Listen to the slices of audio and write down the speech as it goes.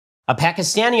A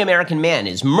Pakistani-American man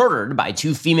is murdered by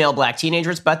two female black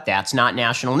teenagers, but that's not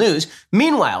national news.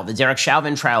 Meanwhile, the Derek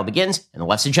Chauvin trial begins, and the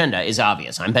left's agenda is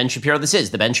obvious. I'm Ben Shapiro. This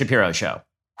is The Ben Shapiro Show.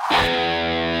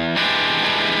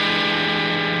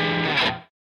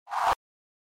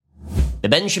 The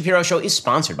Ben Shapiro Show is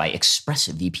sponsored by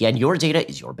ExpressVPN. Your data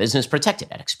is your business. Protect it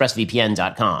at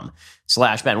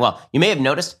expressvpn.com/Ben. Well, you may have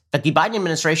noticed that the Biden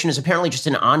administration is apparently just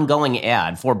an ongoing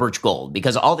ad for Birch Gold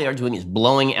because all they are doing is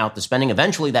blowing out the spending.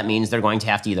 Eventually, that means they're going to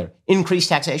have to either increase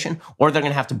taxation or they're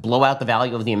going to have to blow out the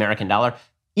value of the American dollar.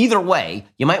 Either way,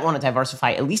 you might want to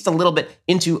diversify at least a little bit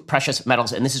into precious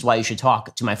metals, and this is why you should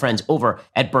talk to my friends over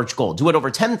at Birch Gold. Do what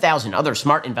over 10,000 other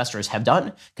smart investors have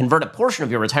done. Convert a portion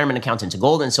of your retirement account into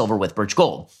gold and silver with Birch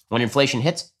Gold. When inflation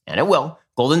hits, and it will,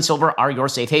 gold and silver are your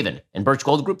safe haven. And Birch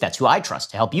Gold Group, that's who I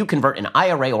trust to help you convert an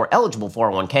IRA or eligible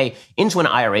 401k into an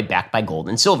IRA backed by gold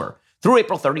and silver. Through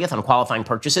April 30th on qualifying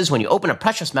purchases, when you open a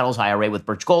precious metals IRA with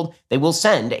Birch Gold, they will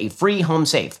send a free home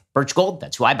safe. Birch Gold,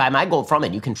 that's who I buy my gold from,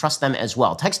 and you can trust them as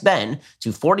well. Text Ben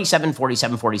to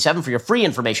 474747 for your free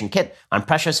information kit on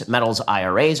precious metals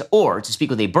IRAs or to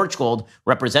speak with a Birch Gold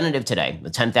representative today.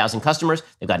 With 10,000 customers,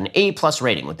 they've got an A-plus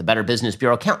rating with the Better Business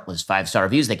Bureau, countless 5-star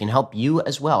reviews. They can help you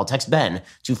as well. Text Ben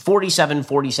to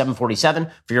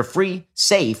 474747 for your free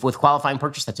safe with qualifying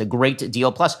purchase. That's a great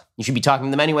deal. Plus, you should be talking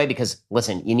to them anyway because,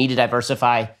 listen, you need to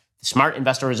diversify. The smart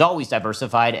investor is always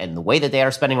diversified, and the way that they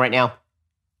are spending right now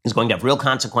is going to have real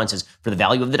consequences for the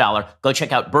value of the dollar. Go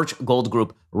check out Birch Gold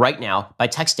Group right now by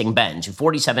texting Ben to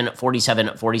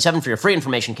 474747 for your free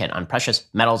information kit on precious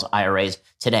metals IRAs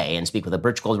today and speak with a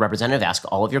Birch Gold representative.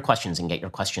 Ask all of your questions and get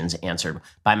your questions answered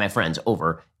by my friends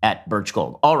over at Birch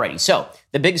Gold. Alrighty, so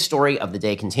the big story of the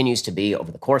day continues to be,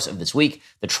 over the course of this week,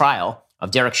 the trial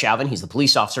of Derek Chauvin. He's the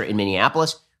police officer in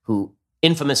Minneapolis who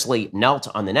infamously knelt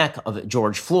on the neck of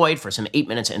George Floyd for some 8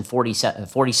 minutes and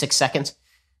 46 seconds.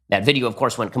 That video, of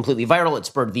course, went completely viral. It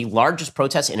spurred the largest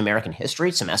protests in American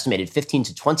history, some estimated 15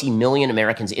 to 20 million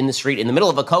Americans in the street in the middle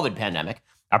of a COVID pandemic.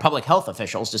 Our public health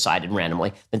officials decided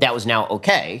randomly that that was now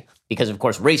okay because, of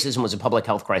course, racism was a public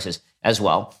health crisis as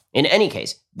well. In any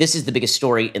case, this is the biggest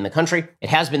story in the country. It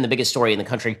has been the biggest story in the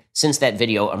country since that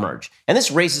video emerged. And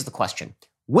this raises the question,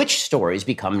 which stories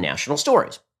become national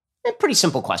stories? A pretty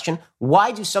simple question.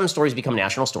 Why do some stories become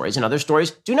national stories and other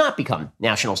stories do not become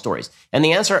national stories? And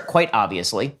the answer, quite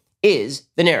obviously, is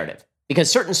the narrative.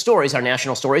 Because certain stories are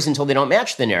national stories until they don't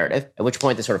match the narrative, at which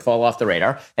point they sort of fall off the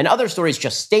radar, and other stories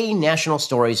just stay national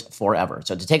stories forever.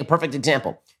 So to take a perfect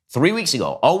example, 3 weeks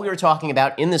ago, all we were talking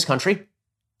about in this country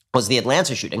was the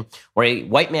Atlanta shooting, where a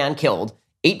white man killed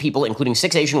 8 people, including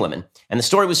 6 Asian women, and the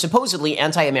story was supposedly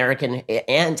anti-Asian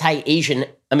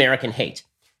American hate.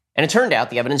 And it turned out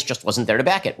the evidence just wasn't there to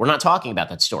back it. We're not talking about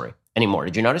that story anymore.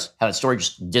 Did you notice how that story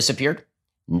just disappeared?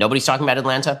 Nobody's talking about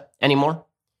Atlanta anymore.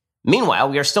 Meanwhile,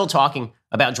 we are still talking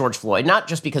about George Floyd, not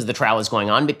just because the trial is going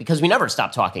on, but because we never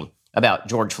stop talking about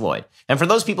George Floyd. And for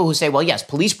those people who say, well, yes,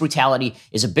 police brutality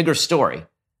is a bigger story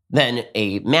than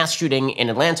a mass shooting in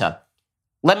Atlanta,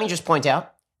 let me just point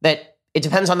out that it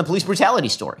depends on the police brutality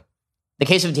story. The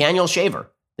case of Daniel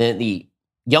Shaver, the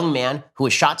young man who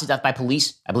was shot to death by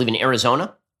police, I believe in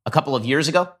Arizona, a couple of years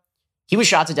ago. He was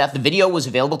shot to death. The video was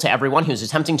available to everyone. He was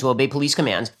attempting to obey police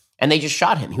commands, and they just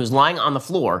shot him. He was lying on the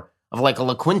floor of like a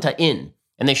La Quinta Inn,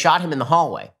 and they shot him in the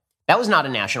hallway. That was not a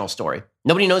national story.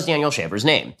 Nobody knows Daniel Shaver's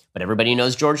name, but everybody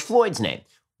knows George Floyd's name.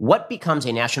 What becomes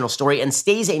a national story and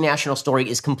stays a national story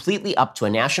is completely up to a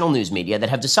national news media that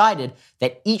have decided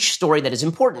that each story that is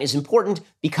important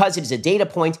because it is a data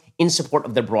point in support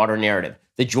of the broader narrative.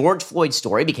 The George Floyd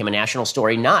story became a national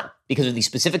story not because of the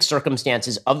specific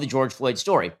circumstances of the George Floyd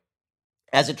story.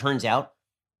 As it turns out,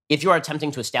 if you are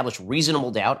attempting to establish reasonable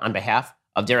doubt on behalf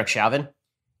of Derek Chauvin,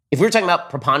 if we were talking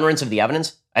about preponderance of the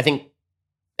evidence, I think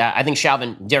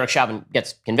Derek Chauvin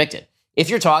gets convicted. If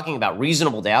you're talking about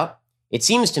reasonable doubt, it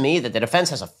seems to me that the defense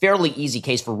has a fairly easy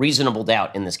case for reasonable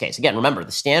doubt in this case. Again, remember,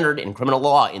 the standard in criminal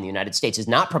law in the United States is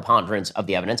not preponderance of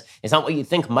the evidence. It's not what you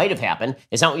think might have happened.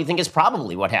 It's not what you think is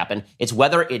probably what happened. It's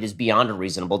whether it is beyond a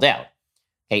reasonable doubt.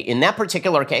 Okay, in that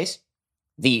particular case,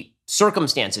 the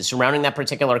circumstances surrounding that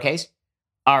particular case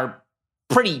are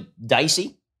pretty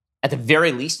dicey. At the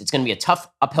very least, it's going to be a tough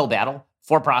uphill battle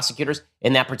for prosecutors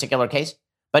in that particular case.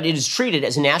 But it is treated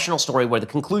as a national story where the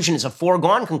conclusion is a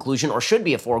foregone conclusion or should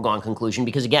be a foregone conclusion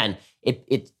because, again,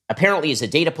 it apparently is a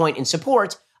data point in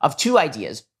support of 2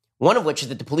 ideas, one of which is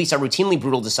that the police are routinely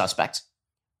brutal to suspects,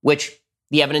 which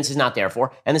the evidence is not there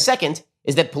for. And the second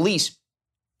is that police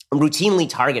routinely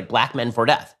target black men for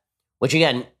death, which,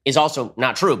 again, is also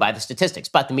not true by the statistics.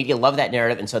 But the media love that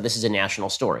narrative, and so this is a national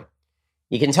story.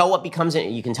 You can tell what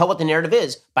the narrative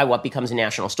is by what becomes a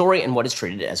national story and what is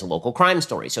treated as a local crime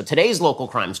story. So today's local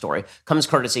crime story comes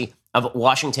courtesy of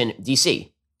Washington,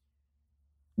 D.C.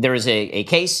 There is a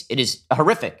case. It is a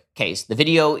horrific case. The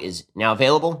video is now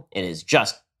available. It is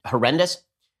just horrendous.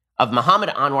 Of Mohammed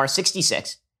Anwar,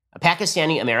 66, a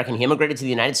Pakistani American. He immigrated to the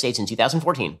United States in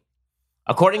 2014.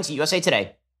 According to USA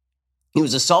Today, he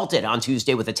was assaulted on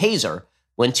Tuesday with a taser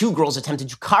when two girls attempted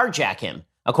to carjack him,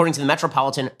 according to the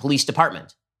Metropolitan Police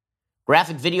Department.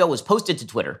 Graphic video was posted to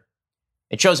Twitter.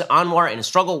 It shows Anwar in a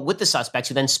struggle with the suspects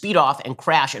who then speed off and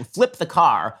crash and flip the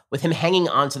car with him hanging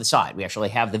onto the side. We actually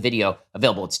have the video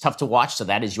available. It's tough to watch, so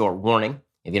that is your warning.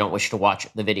 If you don't wish to watch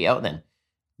the video, then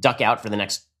duck out for the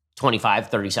next 25,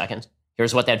 30 seconds.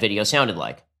 Here's what that video sounded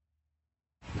like.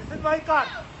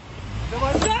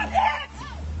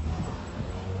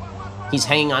 He's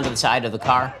hanging onto the side of the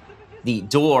car. The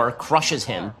door crushes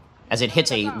him as it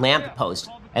hits a lamp post,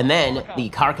 and then the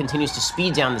car continues to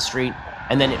speed down the street,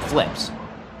 and then it flips.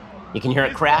 You can hear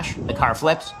it crash. The car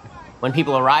flips. When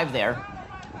people arrive there,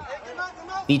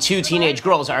 the two teenage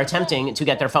girls are attempting to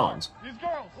get their phones.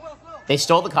 They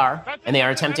stole the car, and they are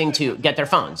attempting to get their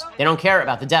phones. They don't care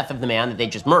about the death of the man that they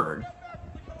just murdered.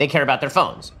 They care about their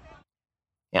phones.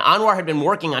 Now, Anwar had been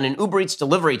working on an Uber Eats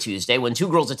delivery Tuesday when two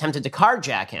girls attempted to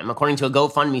carjack him, according to a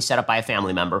GoFundMe set up by a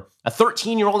family member. A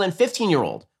 13-year-old and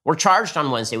 15-year-old were charged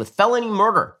on Wednesday with felony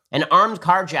murder and armed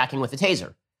carjacking with a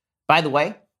taser. By the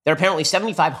way, there are apparently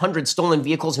 7,500 stolen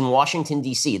vehicles in Washington,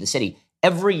 D.C., the city,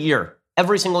 every year,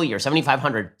 every single year,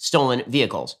 7,500 stolen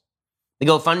vehicles. The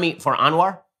GoFundMe for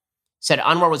Anwar said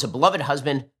Anwar was a beloved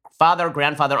husband, father,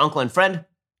 grandfather, uncle, and friend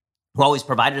who always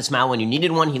provided a smile when you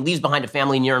needed one. He leaves behind a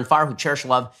family near and far who cherish,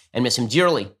 love, and miss him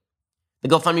dearly. The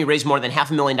GoFundMe raised more than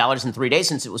 $500,000 in 3 days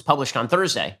since it was published on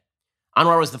Thursday.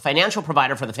 Anwar was the financial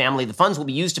provider for the family. The funds will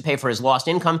be used to pay for his lost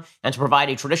income and to provide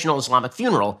a traditional Islamic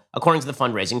funeral, according to the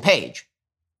fundraising page.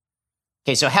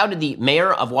 Okay, so how did the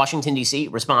mayor of Washington, D.C.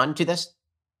 respond to this?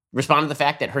 Respond to the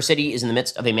fact that her city is in the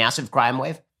midst of a massive crime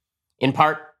wave, in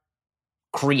part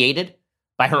created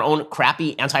by her own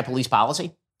crappy anti-police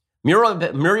policy?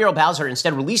 Muriel Bowser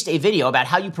instead released a video about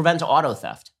how you prevent auto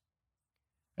theft.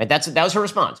 Right? That was her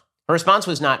response. Her response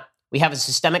was not, we have a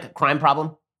systemic crime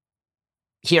problem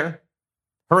here.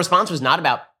 Her response was not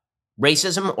about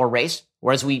racism or race,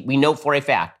 whereas we know for a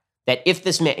fact that if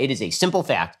this man, it is a simple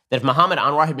fact that if Mohammed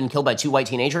Anwar had been killed by two white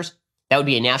teenagers, that would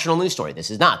be a national news story. This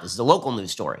is not. This is a local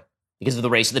news story because of the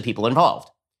race of the people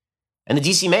involved. And the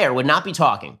D.C. mayor would not be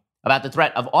talking about the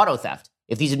threat of auto theft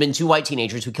if these had been two white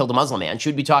teenagers who killed a Muslim man. She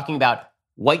would be talking about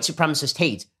white supremacist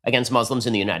hate against Muslims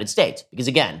in the United States. Because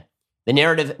again, the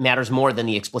narrative matters more than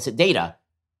the explicit data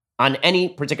on any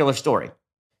particular story.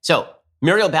 So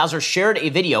Muriel Bowser shared a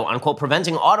video on, quote,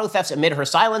 preventing auto thefts amid her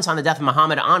silence on the death of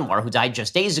Mohammed Anwar, who died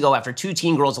just days ago after two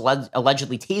teen girls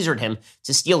allegedly tasered him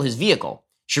to steal his vehicle.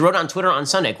 She wrote on Twitter on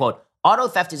Sunday, quote, auto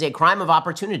theft is a crime of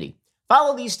opportunity.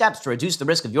 Follow these steps to reduce the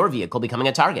risk of your vehicle becoming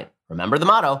a target. Remember the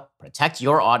motto, protect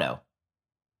your auto.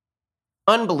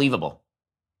 Unbelievable.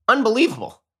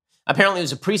 Unbelievable. Apparently it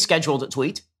was a pre-scheduled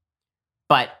tweet,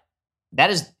 but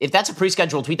if that's a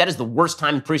pre-scheduled tweet, that is the worst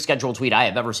timed pre-scheduled tweet I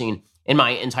have ever seen in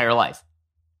my entire life.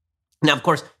 Now, of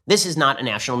course, this is not a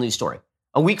national news story.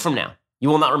 A week from now, you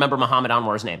will not remember Mohammed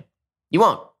Anwar's name. You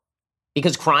won't.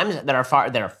 Because crimes that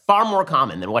are far more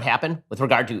common than what happened with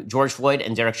regard to George Floyd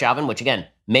and Derek Chauvin, which again,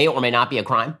 may or may not be a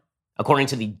crime, according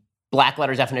to the black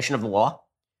letters definition of the law.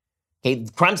 Okay,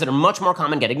 crimes that are much more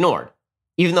common get ignored,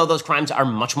 even though those crimes are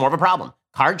much more of a problem.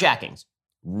 Carjackings,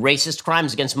 racist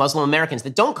crimes against Muslim Americans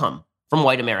that don't come from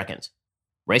white Americans,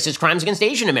 racist crimes against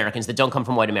Asian Americans that don't come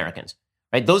from white Americans,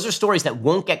 right? Those are stories that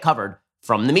won't get covered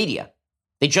from the media.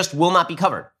 They just will not be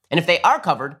covered. And if they are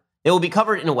covered, they will be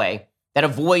covered in a way that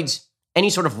avoids any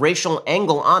sort of racial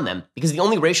angle on them, because the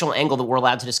only racial angle that we're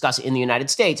allowed to discuss in the United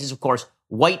States is, of course,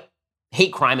 white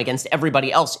hate crime against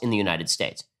everybody else in the United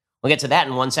States. We'll get to that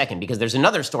in 1 second, because there's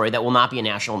another story that will not be a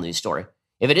national news story.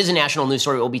 If it is a national news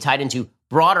story, it will be tied into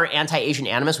broader anti-Asian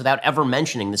animus without ever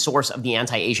mentioning the source of the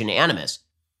anti-Asian animus.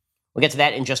 We'll get to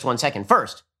that in just 1 second.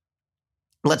 First,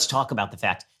 let's talk about the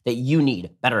fact that you need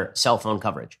better cell phone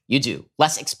coverage. You do.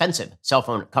 Less expensive cell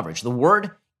phone coverage. The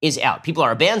word is out. People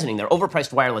are abandoning their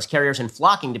overpriced wireless carriers and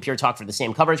flocking to Pure Talk for the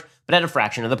same coverage, but at a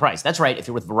fraction of the price. That's right. If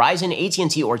you're with Verizon,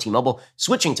 AT&T, or T-Mobile,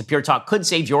 switching to Pure Talk could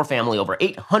save your family over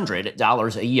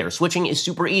 $800 a year. Switching is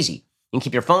super easy. You can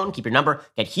keep your phone, keep your number,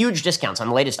 get huge discounts on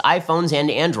the latest iPhones and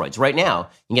Androids. Right now,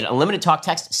 you can get unlimited talk,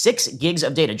 text, 6 gigs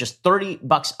of data, just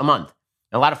 $30 a month.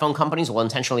 And a lot of phone companies will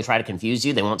intentionally try to confuse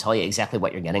you. They won't tell you exactly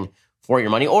what you're getting for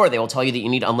your money, or they will tell you that you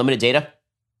need unlimited data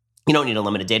You don't need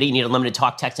unlimited data. You need unlimited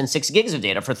talk, text, and 6 gigs of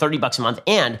data for $30 a month.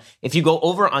 And if you go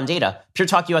over on data, Pure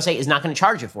Talk USA is not going to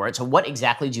charge you for it. So what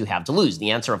exactly do you have to lose? The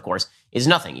answer, of course, is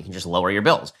nothing. You can just lower your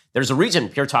bills. There's a reason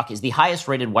Pure Talk is the highest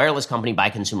rated wireless company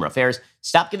by Consumer Affairs.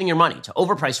 Stop giving your money to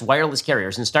overpriced wireless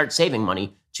carriers and start saving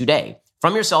money today.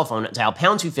 From your cell phone, dial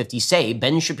pound 250, say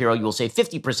Ben Shapiro. You will save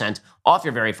 50% off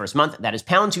your very first month. That is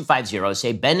pound 250,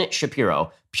 say Ben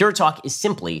Shapiro. Pure Talk is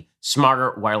simply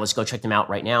smarter wireless. Go check them out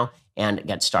right now and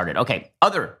get started. Okay,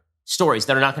 other stories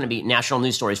that are not going to be national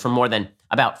news stories for more than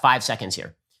about 5 seconds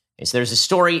here. Okay, so there's a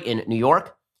story in New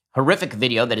York, horrific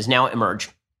video that has now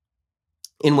emerged,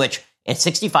 in which a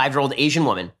 65-year-old Asian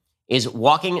woman is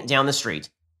walking down the street,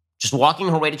 just walking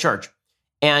her way to church,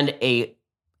 and a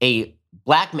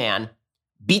black man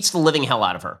beats the living hell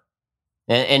out of her.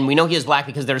 And we know he is black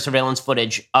because there's surveillance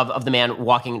footage of the man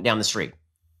walking down the street.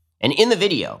 And in the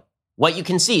video, what you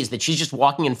can see is that she's just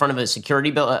walking in front of a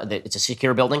security building. It's a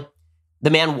secure building.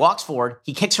 The man walks forward.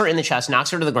 He kicks her in the chest,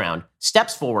 knocks her to the ground,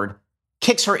 steps forward,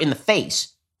 kicks her in the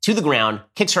face to the ground,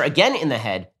 kicks her again in the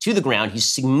head to the ground. He's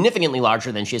significantly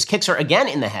larger than she is, kicks her again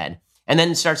in the head, and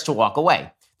then starts to walk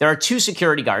away. There are 2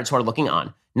 security guards who are looking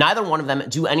on. Neither one of them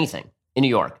do anything in New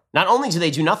York. Not only do they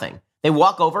do nothing, they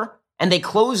walk over and they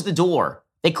close the door.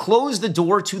 They close the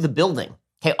door to the building.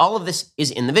 Okay, all of this is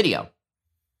in the video.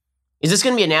 Is this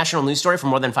going to be a national news story for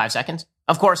more than 5 seconds?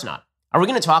 Of course not. Are we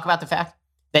going to talk about the fact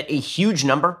that a huge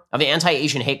number of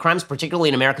anti-Asian hate crimes, particularly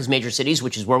in America's major cities,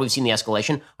 which is where we've seen the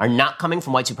escalation, are not coming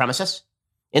from white supremacists?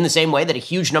 In the same way that a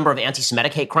huge number of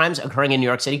anti-Semitic hate crimes occurring in New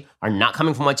York City are not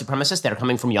coming from white supremacists, that are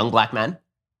coming from young black men?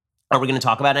 Are we going to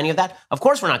talk about any of that? Of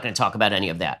course we're not going to talk about any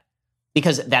of that,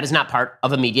 because that is not part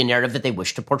of a media narrative that they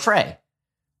wish to portray.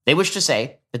 They wish to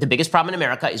say that the biggest problem in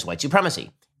America is white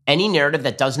supremacy. Any narrative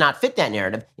that does not fit that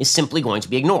narrative is simply going to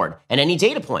be ignored. And any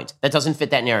data point that doesn't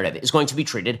fit that narrative is going to be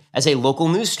treated as a local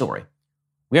news story.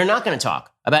 We are not going to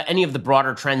talk about any of the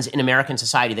broader trends in American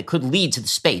society that could lead to the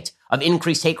spate of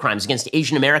increased hate crimes against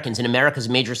Asian Americans in America's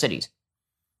major cities.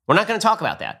 We're not going to talk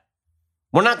about that.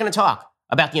 We're not going to talk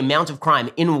about the amount of crime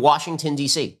in Washington,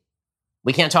 D.C.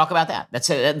 We can't talk about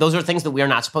that. Those are things that we are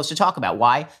not supposed to talk about.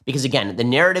 Why? Because, again, the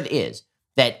narrative is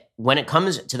that when it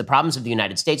comes to the problems of the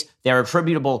United States, they're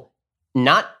attributable,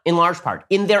 not in large part,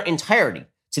 in their entirety,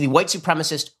 to the white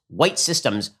supremacist, white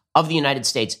systems of the United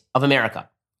States of America.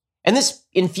 And this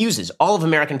infuses all of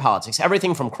American politics,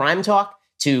 everything from crime talk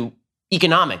to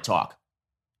economic talk.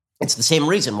 It's the same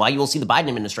reason why you will see the Biden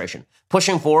administration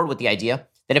pushing forward with the idea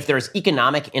that if there is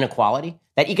economic inequality,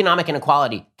 that economic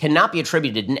inequality cannot be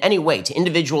attributed in any way to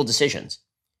individual decisions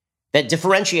that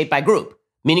differentiate by group,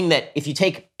 meaning that if you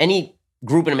take any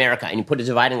group in America and you put a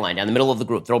dividing line down the middle of the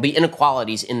group, there will be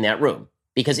inequalities in that room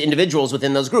because individuals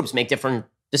within those groups make different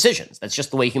decisions. That's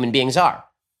just the way human beings are.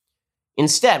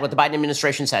 Instead, what the Biden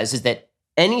administration says is that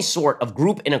any sort of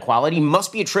group inequality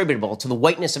must be attributable to the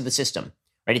whiteness of the system,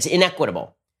 right? It's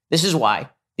inequitable. This is why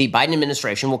the Biden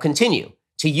administration will continue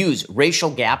to use racial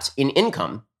gaps in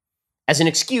income as an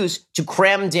excuse to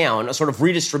cram down a sort of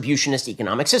redistributionist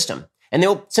economic system. And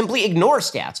they'll simply ignore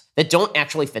stats that don't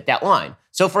actually fit that line.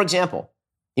 So, for example,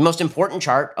 the most important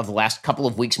chart of the last couple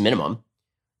of weeks minimum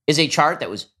is a chart that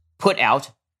was put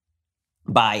out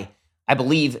by, I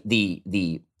believe,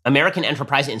 the American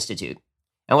Enterprise Institute.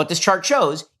 And what this chart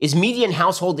shows is median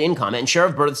household income and share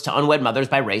of births to unwed mothers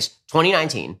by race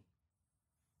 2019.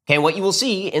 Okay, and what you will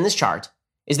see in this chart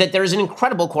is that there is an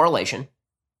incredible correlation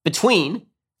between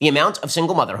the amount of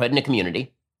single motherhood in a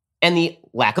community and the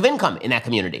lack of income in that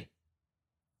community.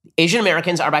 Asian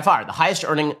Americans are by far the highest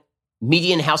earning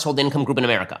median household income group in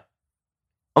America.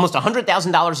 Almost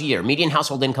 $100,000 a year median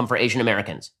household income for Asian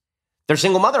Americans. Their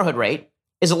single motherhood rate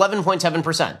is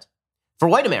 11.7%. For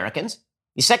white Americans,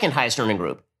 the second highest earning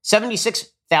group,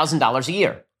 $76,000 a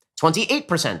year,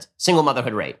 28% single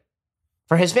motherhood rate.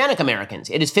 For Hispanic Americans,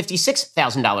 it is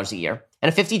 $56,000 a year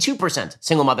and a 52%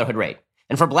 single motherhood rate.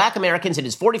 And for Black Americans, it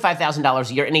is $45,000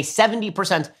 a year and a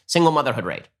 70% single motherhood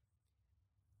rate.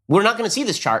 We're not going to see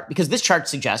this chart because this chart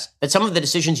suggests that some of the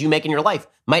decisions you make in your life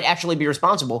might actually be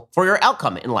responsible for your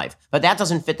outcome in life. But that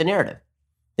doesn't fit the narrative.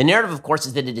 The narrative, of course,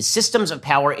 is that it is systems of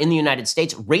power in the United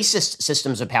States, racist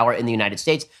systems of power in the United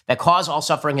States, that cause all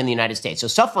suffering in the United States. So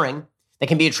suffering that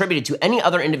can be attributed to any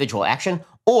other individual action,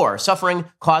 or suffering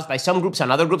caused by some groups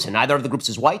on other groups, and neither of the groups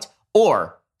is white,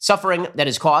 or suffering that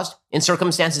is caused in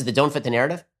circumstances that don't fit the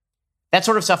narrative, that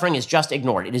sort of suffering is just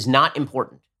ignored. It is not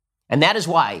important. And that is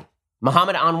why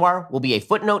Mohammed Anwar will be a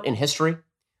footnote in history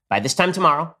by this time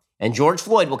tomorrow, and George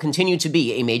Floyd will continue to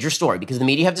be a major story because the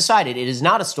media have decided it is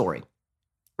not a story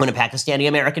when a Pakistani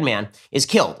American man is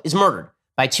killed, is murdered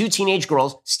by two teenage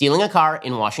girls stealing a car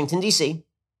in Washington, D.C.,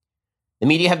 The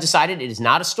media have decided it is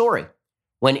not a story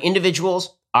when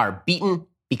individuals are beaten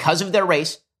because of their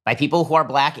race by people who are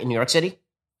black in New York City.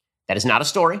 That is not a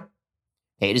story.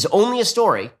 Okay, it is only a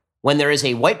story when there is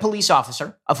a white police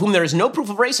officer, of whom there is no proof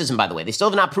of racism, by the way. They still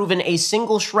have not proven a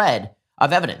single shred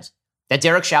of evidence that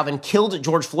Derek Chauvin killed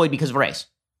George Floyd because of race.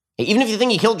 Okay, even if you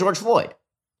think he killed George Floyd,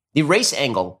 the race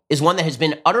angle is one that has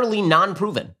been utterly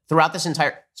non-proven throughout this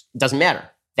entire, it doesn't matter.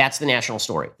 That's the national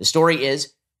story. The story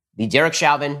is the Derek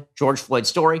Chauvin, George Floyd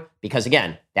story, because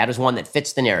again, that is one that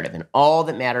fits the narrative. And all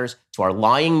that matters to our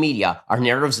lying media are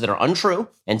narratives that are untrue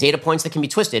and data points that can be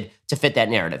twisted to fit that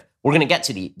narrative. We're going to get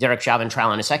to the Derek Chauvin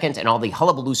trial in a second and all the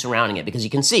hullabaloo surrounding it, because you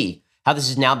can see how this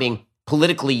is now being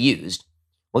politically used.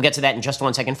 We'll get to that in just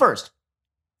 1 second. First,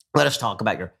 let us talk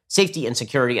about your safety and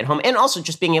security at home, and also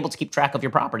just being able to keep track of your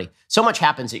property. So much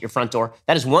happens at your front door.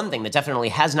 That is one thing that definitely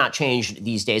has not changed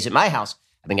these days at my house.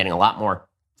 I've been getting a lot more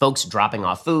folks dropping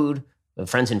off food,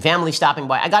 friends and family stopping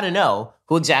by. I got to know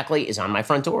who exactly is on my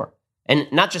front door.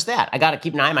 And not just that, I got to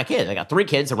keep an eye on my kids. I got 3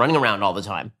 kids. They're running around all the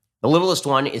time. The littlest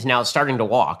one is now starting to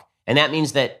walk. And that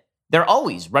means that they're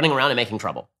always running around and making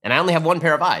trouble. And I only have one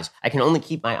pair of eyes. I can only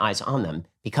keep my eyes on them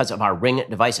because of our Ring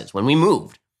devices. When we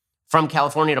moved from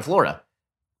California to Florida,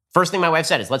 first thing my wife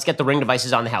said is, let's get the Ring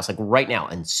devices on the house, like right now.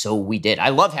 And so we did. I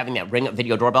love having that Ring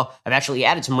video doorbell. I've actually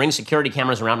added some Ring security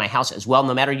cameras around my house as well,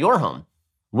 no matter your home.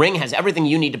 Ring has everything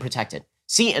you need to protect it.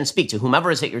 See and speak to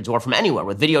whomever is at your door from anywhere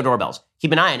with video doorbells.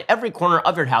 Keep an eye on every corner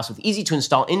of your house with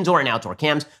easy-to-install indoor and outdoor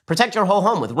cams. Protect your whole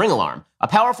home with Ring Alarm, a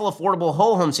powerful, affordable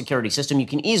whole home security system you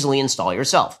can easily install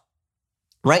yourself.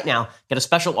 Right now, get a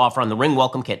special offer on the Ring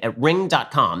Welcome Kit at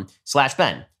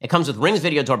ring.com/Ben. It comes with Ring's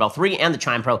Video Doorbell 3 and the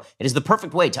Chime Pro. It is the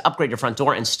perfect way to upgrade your front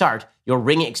door and start your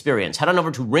Ring experience. Head on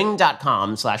over to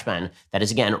ring.com/Ben. That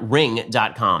is, again,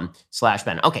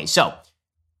 ring.com/Ben. Okay, so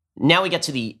now we get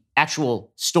to the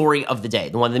actual story of the day,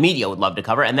 the one the media would love to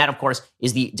cover, and that, of course,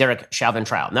 is the Derek Chauvin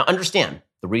trial. Now, understand,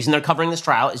 the reason they're covering this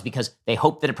trial is because they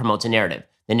hope that it promotes a narrative.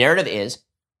 The narrative is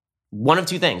one of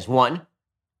two things. One,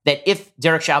 that if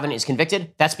Derek Chauvin is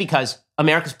convicted, that's because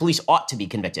America's police ought to be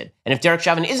convicted. And if Derek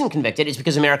Chauvin isn't convicted, it's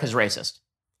because America's racist.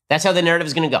 That's how the narrative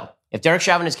is going to go. If Derek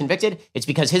Chauvin is convicted, it's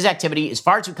because his activity is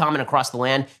far too common across the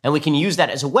land, and we can use that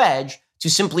as a wedge to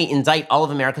simply indict all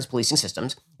of America's policing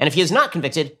systems. And if he is not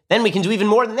convicted, then we can do even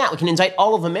more than that. We can indict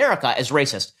all of America as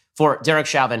racist for Derek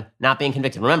Chauvin not being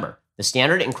convicted. Remember, the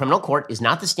standard in criminal court is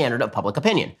not the standard of public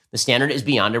opinion. The standard is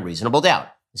beyond a reasonable doubt.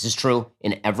 This is true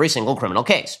in every single criminal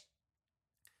case.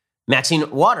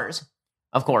 Maxine Waters,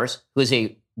 of course, who is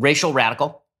a racial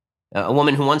radical, a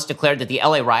woman who once declared that the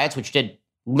LA riots, which did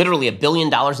literally $1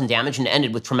 billion in damage and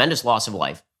ended with tremendous loss of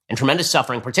life and tremendous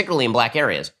suffering, particularly in black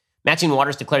areas, Maxine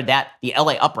Waters declared that the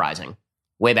LA uprising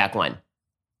way back when.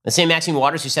 The same Maxine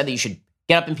Waters who said that you should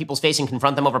get up in people's face and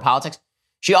confront them over politics.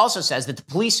 She also says that the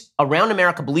police around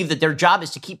America believe that their job is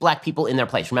to keep black people in their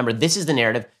place. Remember, this is the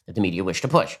narrative that the media wish to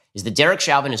push, is that Derek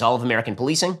Chauvin is all of American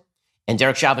policing, and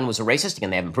Derek Chauvin was a racist.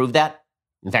 Again, they haven't proved that.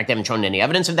 In fact, they haven't shown any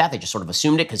evidence of that. They just sort of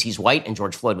assumed it because he's white and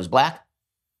George Floyd was black.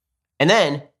 And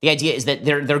then the idea is that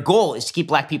their goal is to keep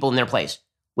black people in their place,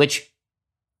 which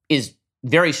is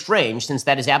very strange, since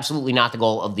that is absolutely not the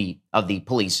goal of the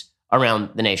police around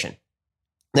the nation.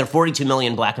 There are 42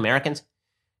 million black Americans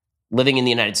living in the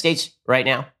United States right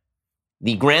now.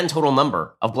 The grand total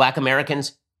number of black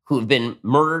Americans who have been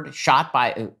murdered, shot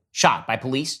by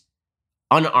police,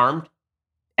 unarmed,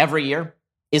 every year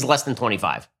is less than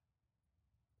 25.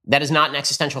 That is not an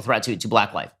existential threat to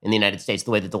black life in the United States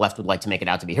the way that the left would like to make it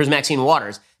out to be. Here's Maxine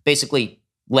Waters basically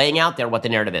laying out there what the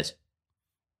narrative is.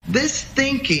 This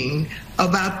thinking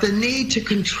about the need to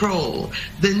control,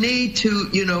 the need to,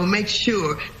 make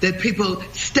sure that people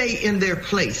stay in their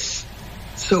place,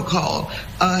 so-called,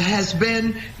 has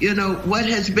been, what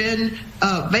has been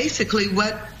basically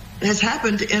what has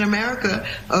happened in America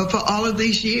for all of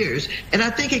these years. And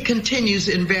I think it continues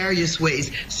in various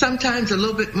ways, sometimes a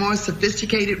little bit more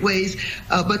sophisticated ways,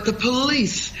 but the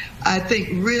police, I think,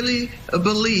 really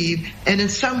believe, and in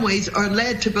some ways are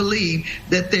led to believe,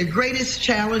 that their greatest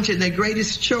challenge and their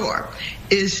greatest chore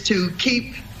is to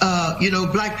keep,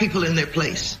 black people in their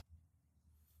place.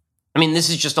 I mean, this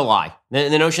is just a lie.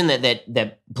 The notion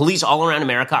that police all around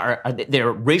America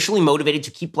they're racially motivated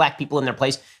to keep black people in their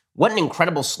place. What an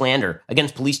incredible slander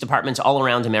against police departments all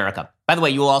around America. By the way,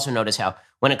 you will also notice how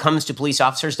when it comes to police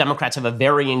officers, Democrats have a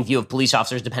varying view of police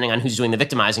officers depending on who's doing the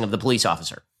victimizing of the police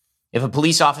officer. If a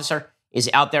police officer is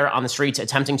out there on the streets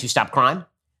attempting to stop crime,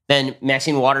 then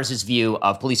Maxine Waters' view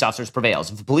of police officers prevails.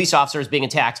 If a police officer is being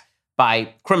attacked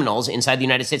by criminals inside the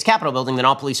United States Capitol building, then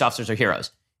all police officers are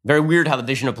heroes. Very weird how the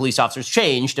vision of police officers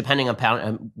change depending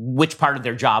upon which part of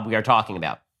their job we are talking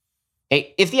about.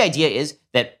 Okay, if the idea is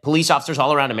that police officers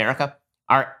all around America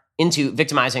are into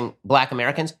victimizing black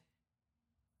Americans,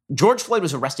 George Floyd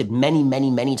was arrested many, many,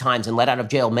 many times and let out of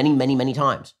jail many, many, many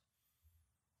times.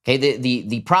 Okay,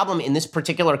 the problem in this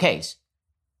particular case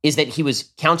is that he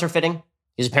was counterfeiting.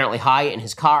 He was apparently high in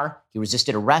his car. He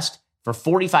resisted arrest for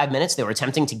 45 minutes. They were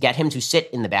attempting to get him to sit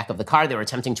in the back of the car. They were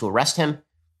attempting to arrest him.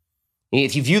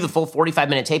 If you view the full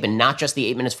 45-minute tape and not just the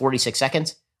 8 minutes, 46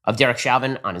 seconds of Derek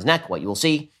Chauvin on his neck, what you will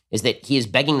see is that he is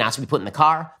begging not to be put in the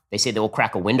car. They say they will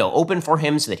crack a window open for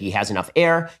him so that he has enough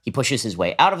air. He pushes his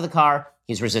way out of the car.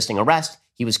 He's resisting arrest.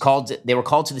 They were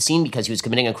called to the scene because he was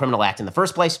committing a criminal act in the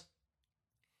first place.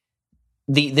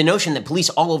 The notion that police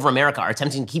all over America are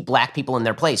attempting to keep black people in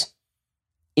their place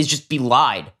is just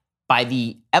belied by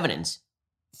the evidence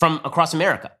from across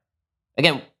America.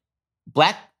 Again,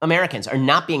 black Americans are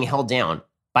not being held down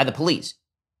by the police.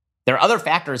 There are other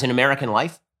factors in American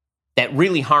life that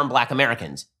really harm black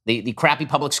Americans. The crappy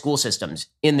public school systems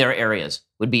in their areas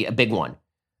would be a big one.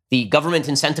 The government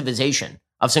incentivization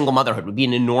of single motherhood would be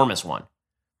an enormous one.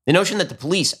 The notion that the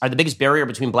police are the biggest barrier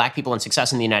between black people and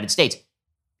success in the United States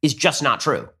is just not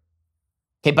true.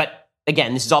 Okay, but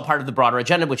again, this is all part of the broader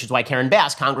agenda, which is why Karen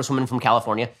Bass, Congresswoman from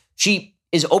California, she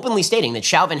is openly stating that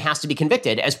Chauvin has to be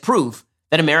convicted as proof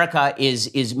that America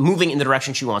is moving in the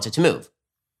direction she wants it to move.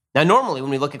 Now, normally when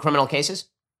we look at criminal cases,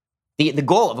 the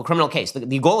goal of a criminal case,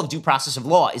 the goal of due process of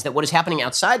law is that what is happening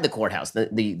outside the courthouse,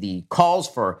 the calls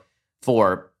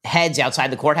for heads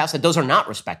outside the courthouse, that those are not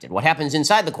respected. What happens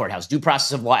inside the courthouse, due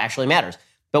process of law actually matters.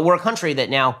 But we're a country that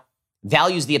now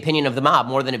values the opinion of the mob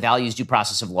more than it values due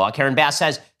process of law. Karen Bass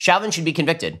says Chauvin should be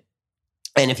convicted.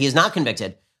 And if he is not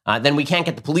convicted, then we can't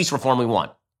get the police reform we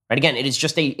want. Right? Again, it is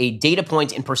just a data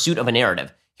point in pursuit of a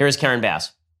narrative. Here is Karen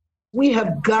Bass. We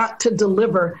have got to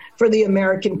deliver for the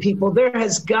American people. There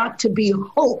has got to be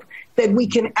hope that we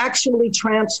can actually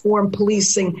transform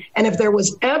policing. And if there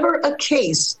was ever a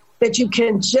case that you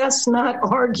can just not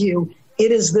argue,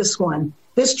 it is this one.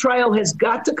 This trial has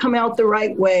got to come out the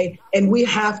right way, and we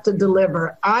have to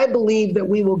deliver. I believe that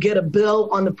we will get a bill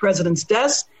on the president's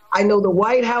desk. I know the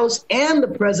White House and the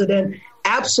president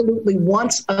absolutely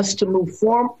wants us to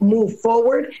move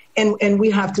forward, and we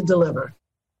have to deliver.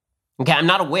 Okay, I'm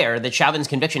not aware that Chauvin's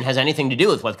conviction has anything to do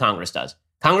with what Congress does.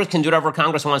 Congress can do whatever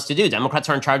Congress wants to do. Democrats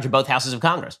are in charge of both houses of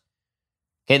Congress.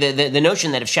 Okay, the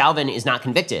notion that if Chauvin is not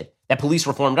convicted, that police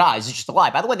reform dies is just a lie.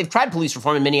 By the way, they've tried police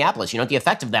reform in Minneapolis. You know what the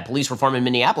effect of that police reform in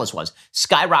Minneapolis was?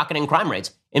 Skyrocketing crime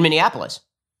rates in Minneapolis.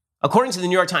 According to the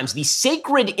New York Times, the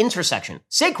sacred intersection,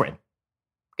 sacred,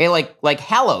 okay, like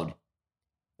hallowed,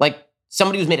 like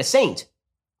somebody who's made a saint.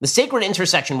 The sacred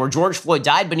intersection where George Floyd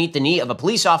died beneath the knee of a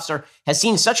police officer has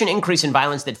seen such an increase in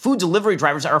violence that food delivery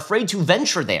drivers are afraid to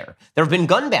venture there. There have been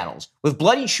gun battles with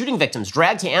bloody shooting victims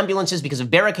dragged to ambulances because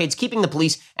of barricades keeping the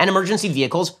police and emergency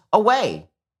vehicles away.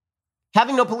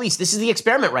 Having no police, this is the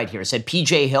experiment right here, said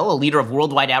P.J. Hill, a leader of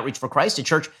Worldwide Outreach for Christ, a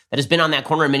church that has been on that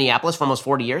corner in Minneapolis for almost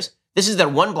 40 years. This is their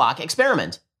one-block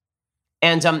experiment.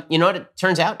 And you know what it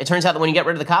turns out? It turns out that when you get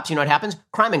rid of the cops, you know what happens?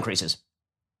 Crime increases.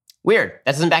 Weird.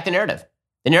 That doesn't back the narrative.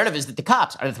 The narrative is that the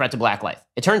cops are the threat to black life.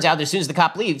 It turns out that as soon as the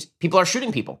cop leaves, people are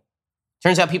shooting people.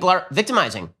 Turns out people are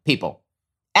victimizing people.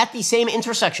 At the same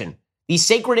intersection, the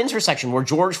sacred intersection where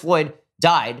George Floyd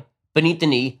died beneath the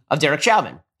knee of Derek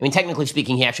Chauvin. I mean, technically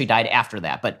speaking, he actually died after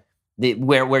that, but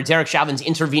where Derek Chauvin's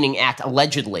intervening act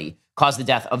allegedly caused the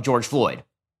death of George Floyd.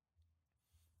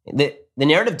 The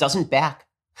narrative doesn't back,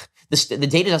 the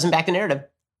data doesn't back the narrative.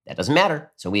 That doesn't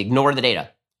matter, so we ignore the data.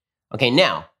 Okay,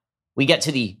 now we get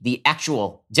to the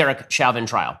actual Derek Chauvin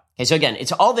trial. Okay, so again,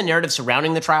 it's all the narrative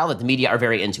surrounding the trial that the media are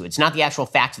very into. It's not the actual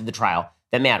facts of the trial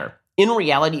that matter. In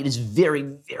reality, it is very,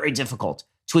 very difficult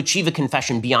to achieve a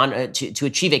confession beyond, to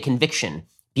achieve a conviction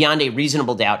beyond a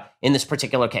reasonable doubt in this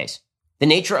particular case. The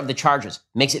nature of the charges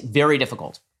makes it very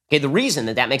difficult. Okay, the reason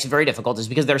that makes it very difficult is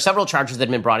because there are several charges that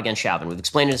have been brought against Chauvin. We've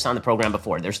explained this on the program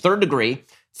before. There's third degree.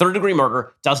 Third degree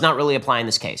murder does not really apply in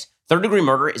this case. Third degree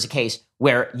murder is a case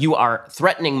where you are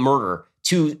threatening murder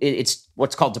to, it's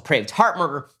what's called depraved heart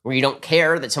murder, where you don't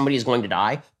care that somebody is going to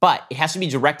die, but it has to be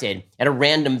directed at a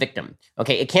random victim.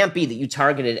 Okay, it can't be that you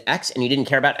targeted X and you didn't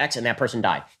care about X and that person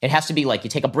died. It has to be like you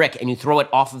take a brick and you throw it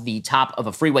off of the top of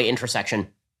a freeway intersection,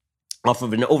 off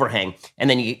of an overhang, and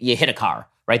then you hit a car,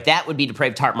 right? That would be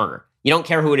depraved heart murder. You don't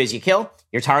care who it is you kill.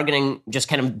 You're targeting just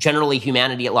kind of generally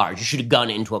humanity at large. You shoot a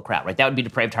gun into a crowd, right? That would be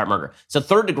depraved heart murder. So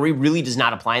third degree really does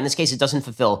not apply in this case. It doesn't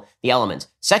fulfill the elements.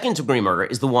 Second degree murder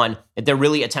is the one that they're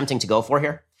really attempting to go for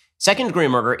here. Second degree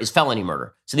murder is felony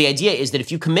murder. So the idea is that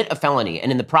if you commit a felony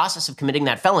and in the process of committing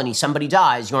that felony, somebody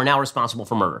dies, you are now responsible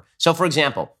for murder. So for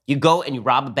example, you go and you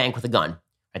rob a bank with a gun,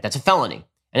 right? That's a felony.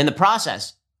 And in the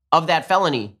process of that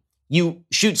felony, you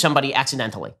shoot somebody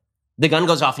accidentally. The gun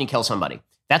goes off and you kill somebody.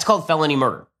 That's called felony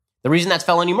murder. The reason that's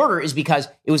felony murder is because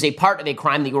it was a part of a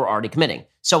crime that you were already committing.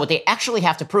 So what they actually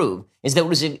have to prove is that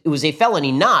it was a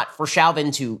felony not for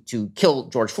Chauvin to kill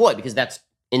George Floyd, because that's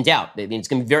in doubt. I mean, it's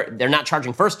going to be they're not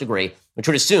charging first degree, which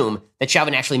would assume that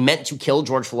Chauvin actually meant to kill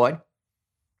George Floyd.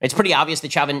 It's pretty obvious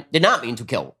that Chauvin did not mean to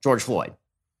kill George Floyd.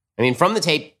 I mean, from the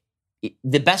tape,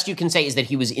 the best you can say is that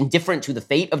he was indifferent to the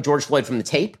fate of George Floyd from the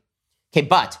tape. Okay,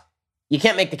 but you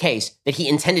can't make the case that he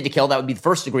intended to kill. That would be the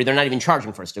first degree. They're not even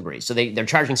charging first degree. So they're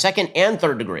charging second and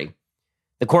third degree.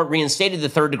 The court reinstated the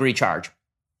third degree charge,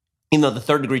 even though the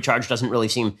third degree charge doesn't really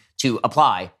seem to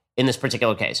apply in this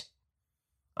particular case.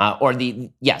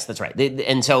 Yes, that's right.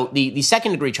 And so the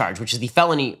second degree charge, which is the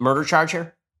felony murder charge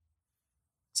here.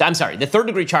 So I'm sorry, the third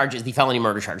degree charge is the felony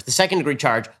murder charge. The second degree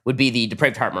charge would be the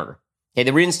depraved heart murder. Okay,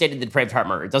 they reinstated the depraved heart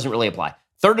murder. It doesn't really apply.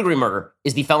 Third degree murder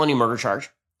is the felony murder charge.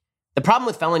 The problem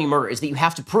with felony murder is that you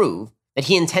have to prove that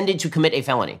he intended to commit a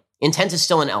felony. Intent is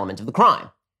still an element of the crime.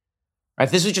 Right?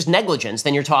 If this was just negligence,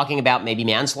 then you're talking about maybe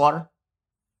manslaughter.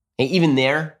 And even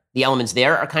there, the elements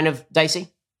there are kind of dicey.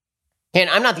 And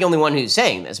I'm not the only one who's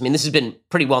saying this. I mean, this has been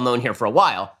pretty well known here for a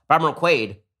while. Barbara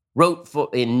McQuaid wrote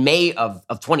in May of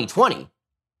 2020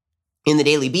 in the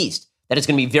Daily Beast that it's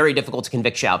going to be very difficult to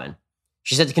convict Chauvin.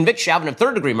 She said to convict Chauvin of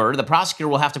third-degree murder, the prosecutor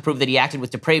will have to prove that he acted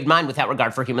with depraved mind without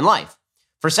regard for human life.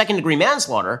 For second-degree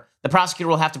manslaughter, the prosecutor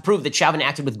will have to prove that Chauvin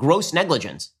acted with gross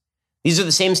negligence. These are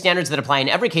the same standards that apply in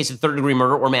every case of third-degree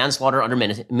murder or manslaughter under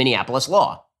Minneapolis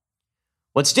law.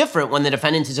 What's different when the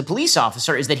defendant is a police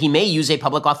officer is that he may use a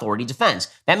public authority defense.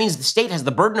 That means the state has the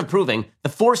burden of proving the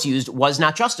force used was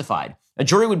not justified. A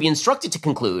jury would be instructed to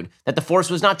conclude that the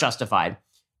force was not justified.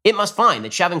 It must find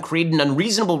that Chauvin created an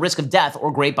unreasonable risk of death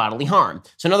or great bodily harm.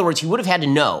 So in other words, he would have had to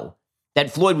know that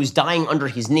Floyd was dying under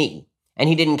his knee, and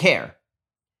he didn't care.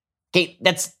 Okay,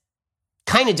 that's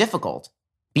kind of difficult,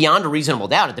 beyond a reasonable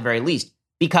doubt at the very least,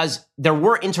 because there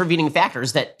were intervening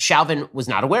factors that Chauvin was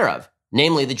not aware of,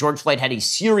 namely that George Floyd had a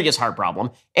serious heart problem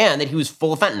and that he was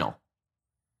full of fentanyl.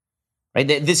 Right?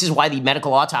 This is why the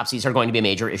medical autopsies are going to be a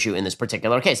major issue in this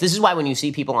particular case. This is why when you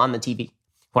see people on the TV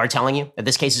who are telling you that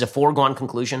this case is a foregone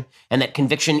conclusion and that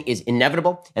conviction is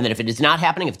inevitable, and that if it is not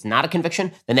happening, if it's not a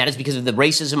conviction, then that is because of the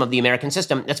racism of the American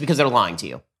system, that's because they're lying to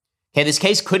you. Okay, this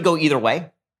case could go either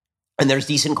way, and there's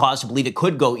decent cause to believe it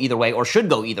could go either way or should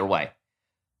go either way.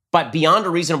 But beyond a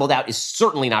reasonable doubt is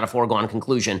certainly not a foregone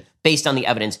conclusion based on the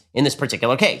evidence in this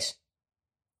particular case.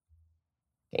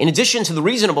 In addition to the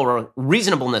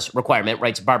reasonableness requirement,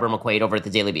 writes Barbara McQuaid over at the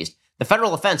Daily Beast, the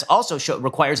federal offense also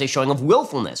requires a showing of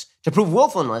willfulness. To prove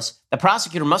willfulness, the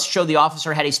prosecutor must show the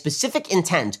officer had a specific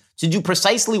intent to do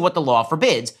precisely what the law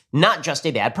forbids, not just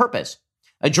a bad purpose.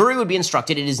 A jury would be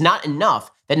instructed it is not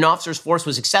enough that an officer's force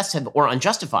was excessive or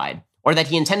unjustified, or that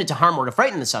he intended to harm or to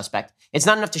frighten the suspect. It's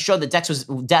not enough to show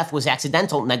that death was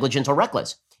accidental, negligent, or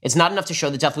reckless. It's not enough to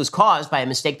show that death was caused by a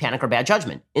mistake, panic, or bad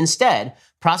judgment. Instead,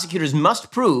 prosecutors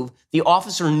must prove the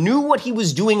officer knew what he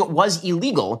was doing was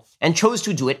illegal and chose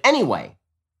to do it anyway.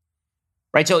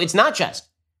 Right? So it's not just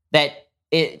that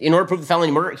in order to prove the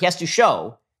felony murder, he has to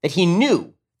show that he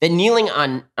knew that kneeling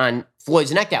on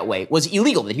Floyd's neck that way was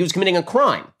illegal, that he was committing a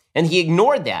crime. And he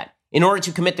ignored that in order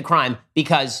to commit the crime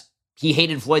because he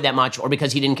hated Floyd that much or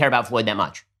because he didn't care about Floyd that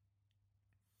much.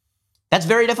 That's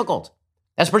very difficult.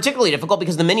 That's particularly difficult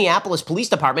because the Minneapolis Police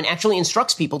Department actually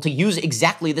instructs people to use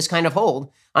exactly this kind of hold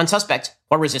on suspects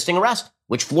who are resisting arrest,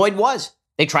 which Floyd was.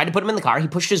 They tried to put him in the car. He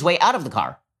pushed his way out of the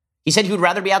car. He said he would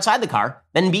rather be outside the car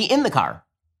than be in the car.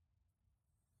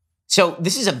 So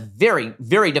this is a very,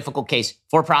 very difficult case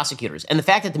for prosecutors. And the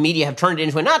fact that the media have turned it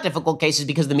into a not difficult case is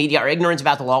because the media are ignorant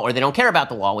about the law or they don't care about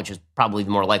the law, which is probably the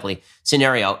more likely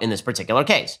scenario in this particular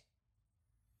case.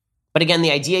 But again,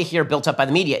 the idea here built up by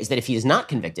the media is that if he is not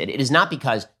convicted, it is not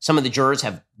because some of the jurors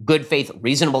have good faith,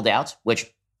 reasonable doubts,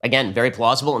 which, again, very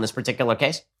plausible in this particular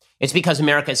case. It's because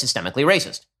America is systemically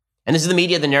racist. And this is the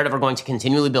media, the narrative we're going to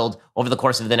continually build over the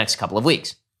course of the next couple of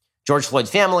weeks. George Floyd's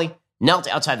family knelt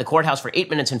outside the courthouse for 8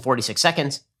 minutes and 46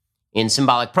 seconds in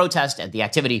symbolic protest at the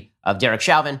activity of Derek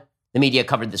Chauvin. The media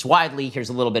covered this widely. Here's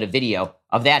a little bit of video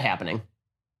of that happening.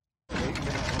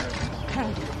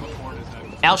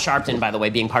 Al Sharpton, by the way,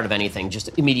 being part of anything,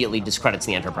 just immediately discredits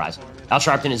the enterprise. Al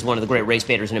Sharpton is one of the great race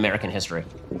baiters in American history.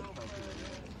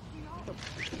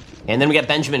 And then we got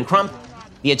Benjamin Crump,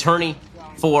 the attorney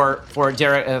for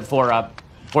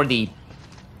the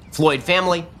Floyd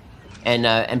family,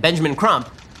 and Benjamin Crump,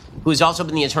 who has also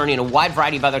been the attorney in a wide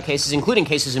variety of other cases, including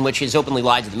cases in which he has openly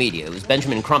lied to the media. It was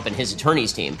Benjamin Crump and his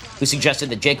attorney's team who suggested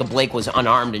that Jacob Blake was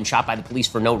unarmed and shot by the police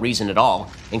for no reason at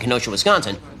all in Kenosha,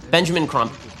 Wisconsin. Benjamin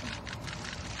Crump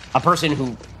a person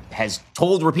who has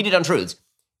told repeated untruths.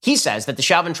 He says that the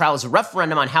Chauvin trial is a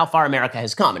referendum on how far America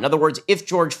has come. In other words, if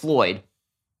Derek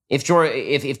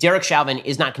Chauvin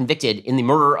is not convicted in the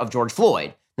murder of George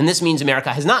Floyd, then this means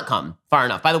America has not come far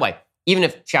enough. By the way, even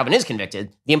if Chauvin is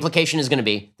convicted, the implication is going to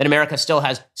be that America still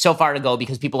has so far to go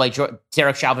because people like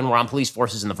Derek Chauvin were on police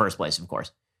forces in the first place, of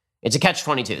course. It's a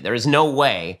catch-22. There is no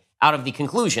way out of the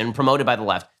conclusion promoted by the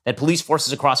left that police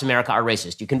forces across America are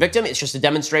racist. You convict him, it's just a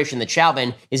demonstration that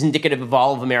Chauvin is indicative of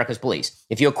all of America's police.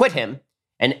 If you acquit him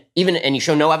and you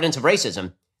show no evidence of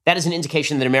racism, that is an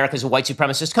indication that America is a white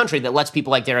supremacist country that lets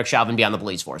people like Derek Chauvin be on the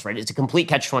police force, right? It's a complete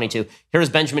catch-22. Here's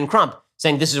Benjamin Crump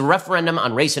saying this is a referendum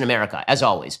on race in America, as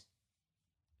always.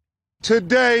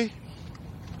 Today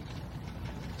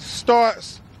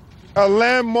starts a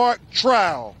landmark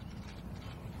trial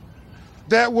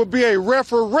that will be a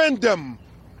referendum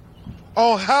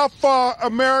on how far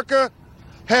America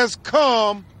has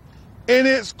come in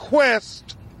its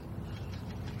quest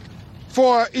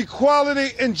for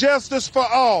equality and justice for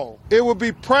all. It will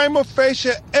be prima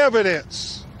facie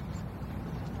evidence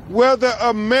whether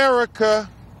America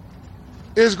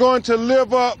is going to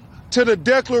live up to the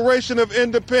Declaration of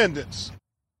Independence.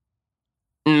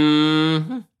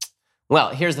 Well,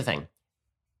 here's the thing.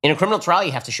 In a criminal trial,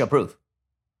 you have to show proof.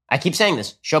 I keep saying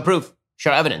this. Show proof.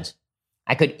 Show evidence.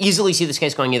 I could easily see this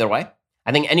case going either way.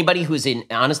 I think anybody who is an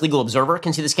honest legal observer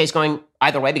can see this case going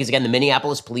either way because, again, the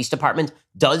Minneapolis Police Department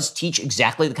does teach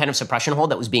exactly the kind of suppression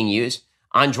hold that was being used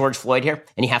on George Floyd here.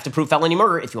 And you have to prove felony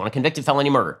murder if you want to convict of felony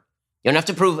murder. You don't have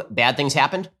to prove bad things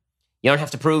happened. You don't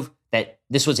have to prove that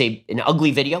this was an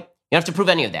ugly video. You don't have to prove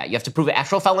any of that. You have to prove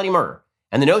actual felony murder.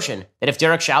 And the notion that if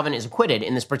Derek Chauvin is acquitted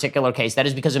in this particular case, that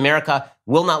is because America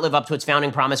will not live up to its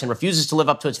founding promise and refuses to live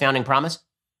up to its founding promise,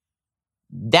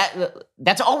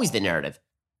 that's always the narrative.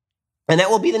 And that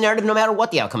will be the narrative no matter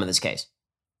what the outcome of this case.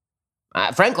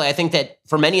 Frankly, I think that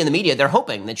for many in the media, they're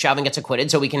hoping that Chauvin gets acquitted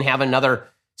so we can have another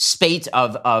spate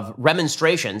of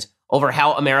remonstrations over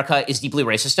how America is deeply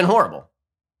racist and horrible.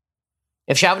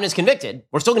 If Chauvin is convicted,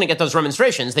 we're still going to get those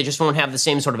remonstrations. They just won't have the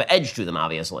same sort of edge to them,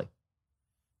 obviously.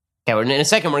 Okay, in a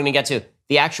second, we're going to get to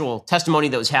the actual testimony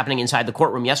that was happening inside the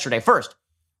courtroom yesterday. First,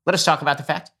 let us talk about the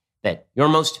fact that your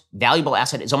most valuable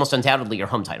asset is almost undoubtedly your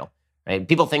home title. Right?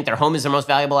 People think their home is their most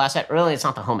valuable asset. Really, it's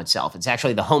not the home itself. It's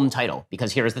actually the home title,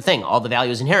 because here's the thing. All the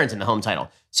value is inherent in the home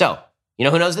title. So, you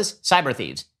know who knows this? Cyber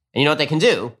thieves. And you know what they can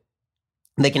do?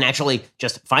 They can actually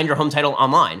just find your home title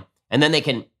online, and then they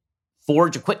can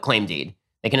forge a quitclaim deed.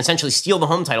 They can essentially steal the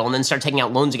home title and then start taking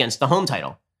out loans against the home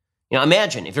title. You know,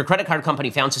 imagine if your credit card company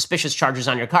found suspicious charges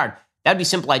on your card. That'd be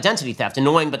simple identity theft,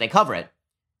 annoying, but they cover it.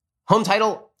 Home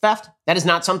title theft, that is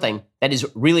not something that is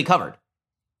really covered.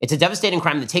 It's a devastating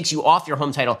crime that takes you off your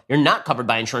home title. You're not covered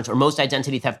by insurance or most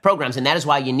identity theft programs, and that is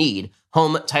why you need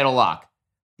Home Title Lock.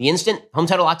 The instant Home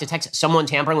Title Lock detects someone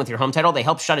tampering with your home title, they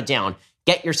help shut it down.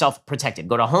 Get yourself protected.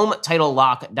 Go to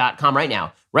HomeTitleLock.com right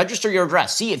now. Register your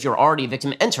address. See if you're already a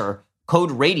victim. Enter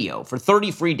code RADIO for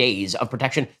 30 free days of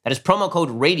protection. That is promo code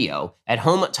RADIO at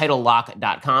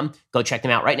HomeTitleLock.com. Go check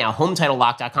them out right now.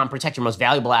 HomeTitleLock.com. Protect your most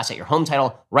valuable asset, your home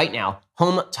title, right now.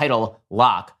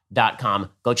 HomeTitleLock.com.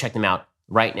 Go check them out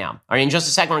right now. All right, in just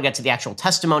a second, we're going to get to the actual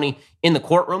testimony in the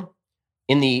courtroom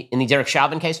in the Derek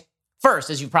Chauvin case. First,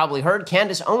 as you've probably heard,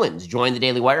 Candace Owens joined the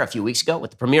Daily Wire a few weeks ago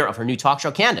with the premiere of her new talk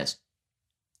show, Candace.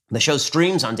 The show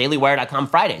streams on dailywire.com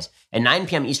Fridays at 9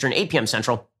 p.m. Eastern, 8 p.m.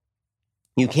 Central.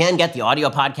 You can get the audio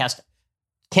podcast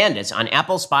Candace on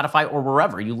Apple, Spotify, or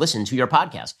wherever you listen to your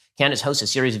podcast. Candace hosts a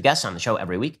series of guests on the show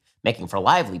every week, making for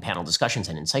lively panel discussions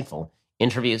and insightful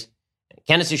interviews.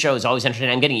 Candace's show is always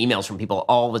entertaining. I'm getting emails from people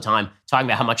all the time talking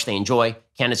about how much they enjoy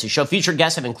Candace's show. Featured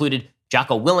guests have included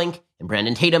Jocko Willink and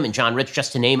Brandon Tatum and John Rich,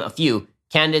 just to name a few.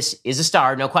 Candace is a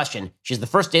star, no question. She's the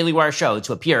first Daily Wire show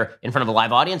to appear in front of a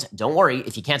live audience. Don't worry,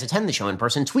 if you can't attend the show in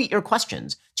person, tweet your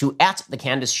questions to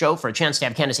 @TheCandaceShow for a chance to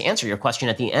have Candace answer your question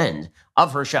at the end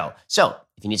of her show. So,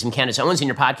 if you need some Candace Owens in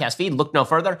your podcast feed, look no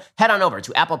further. Head on over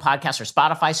to Apple Podcasts or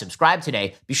Spotify. Subscribe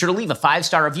today. Be sure to leave a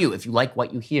 5-star review if you like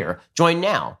what you hear. Join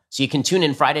now so you can tune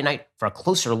in Friday night for a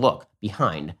closer look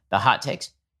behind the hot takes.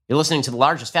 You're listening to the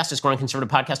largest, fastest growing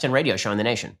conservative podcast and radio show in the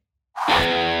nation.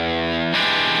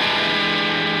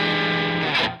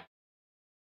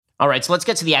 All right, so let's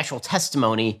get to the actual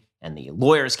testimony and the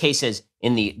lawyers' cases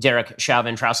in the Derek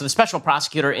Chauvin trial. So the special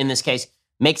prosecutor in this case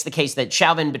makes the case that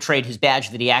Chauvin betrayed his badge,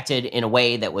 that he acted in a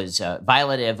way that was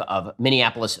violative of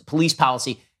Minneapolis police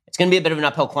policy. It's going to be a bit of an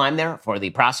uphill climb there for the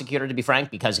prosecutor, to be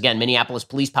frank, because, again, Minneapolis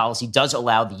police policy does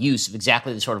allow the use of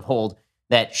exactly the sort of hold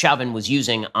that Chauvin was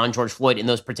using on George Floyd in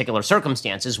those particular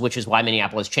circumstances, which is why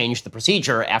Minneapolis changed the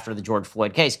procedure after the George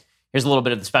Floyd case. Here's a little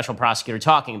bit of the special prosecutor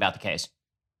talking about the case.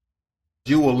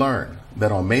 You will learn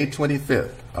that on May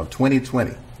 25th of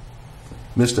 2020,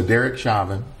 Mr. Derek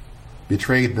Chauvin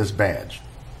betrayed this badge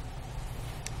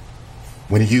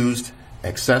when he used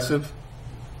excessive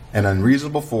and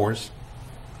unreasonable force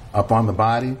upon the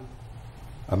body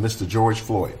of Mr. George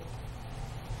Floyd.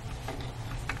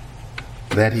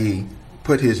 That he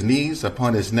put his knees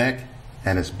upon his neck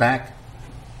and his back,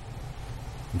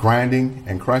 grinding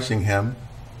and crushing him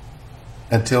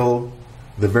until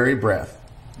the very breath,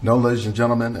 no, ladies and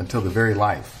gentlemen, until the very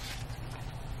life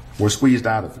were squeezed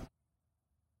out of him.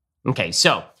 Okay,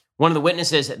 so one of the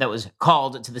witnesses that was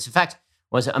called to this effect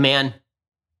was a man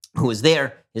who was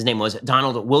there. His name was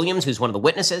Donald Williams, who's one of the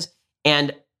witnesses.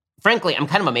 And frankly, I'm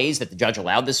kind of amazed that the judge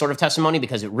allowed this sort of testimony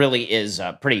because it really is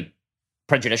pretty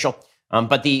prejudicial.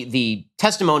 But the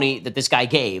testimony that this guy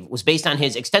gave was based on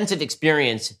his extensive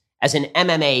experience as an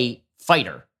MMA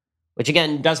fighter, which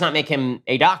again does not make him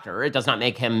a doctor. It does not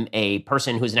make him a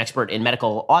person who's an expert in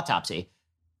medical autopsy.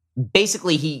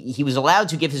 Basically, he was allowed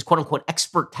to give his quote-unquote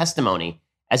expert testimony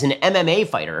as an MMA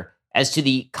fighter as to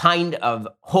the kind of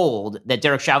hold that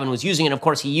Derek Chauvin was using. And of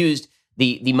course, he used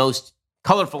the most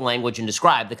colorful language and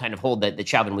described the kind of hold that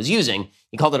Chauvin was using.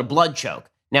 He called it a blood choke.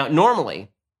 Now, normally,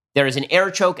 there is an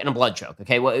air choke and a blood choke,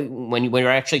 okay? When you're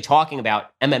actually talking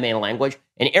about MMA language,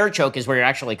 an air choke is where you're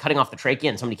actually cutting off the trachea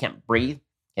and somebody can't breathe.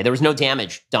 Okay, there was no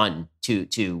damage done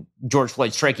to George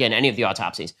Floyd's trachea in any of the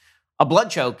autopsies. A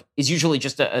blood choke is usually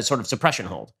just a sort of suppression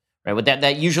hold, right? What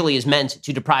that usually is meant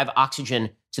to deprive oxygen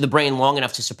to the brain long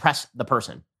enough to suppress the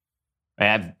person.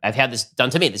 Right? I've had this done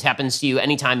to me. This happens to you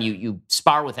anytime you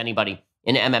spar with anybody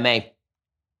in MMA.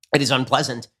 It is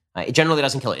unpleasant. It generally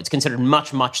doesn't kill you. It's considered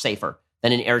much, much safer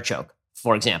than an air choke,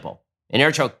 for example. An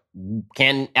air choke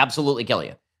can absolutely kill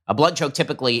you. A blood choke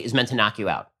typically is meant to knock you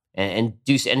out, and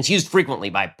it's used frequently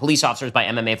by police officers, by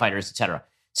MMA fighters, etc.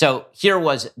 So here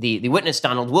was the witness,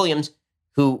 Donald Williams,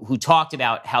 who talked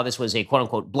about how this was a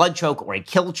quote-unquote blood choke or a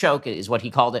kill choke is what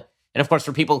he called it. And of course,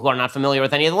 for people who are not familiar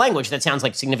with any of the language, that sounds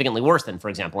like significantly worse than, for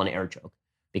example, an air choke,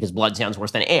 because blood sounds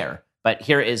worse than air. But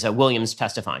here is Williams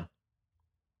testifying.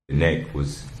 The neck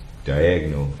was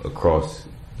diagonal across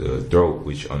the throat,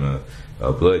 which on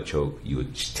a blood choke, you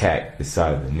would tack the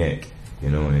side of the neck,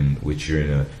 and which you're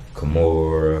in a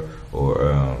Kimura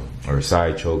or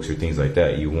side chokes or things like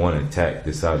that. You want to tack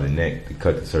the side of the neck to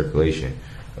cut the circulation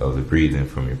of the breathing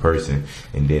from your person.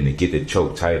 And then to get the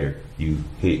choke tighter, you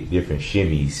hit different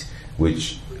shimmies,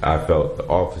 which I felt the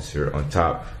officer on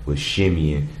top was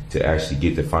shimmying to actually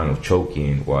get the final choke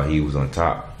in while he was on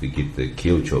top to get the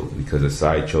kill choke, because a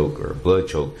side choke or a blood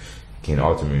choke can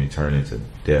ultimately turn into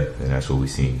death, and that's what we've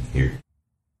seen here.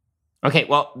 Okay,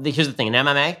 well, here's the thing. In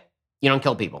MMA, you don't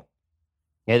kill people.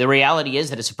 Okay, the reality is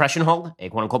that a suppression hold, a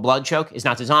quote-unquote blood choke, is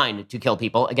not designed to kill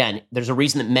people. Again, there's a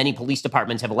reason that many police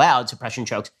departments have allowed suppression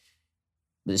chokes.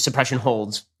 The suppression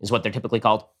holds is what they're typically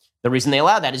called. The reason they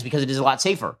allow that is because it is a lot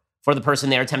safer for the person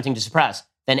they're attempting to suppress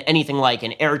than anything like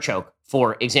an air choke,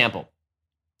 for example.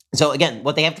 So again,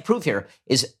 what they have to prove here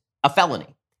is a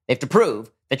felony. They have to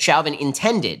prove that Chauvin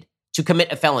intended to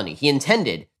commit a felony. He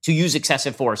intended to use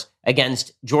excessive force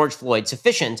against George Floyd,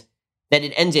 sufficient that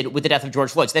it ended with the death of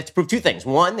George Floyd. So they have to prove two things.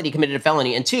 One, that he committed a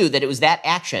felony, and two, that it was that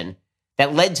action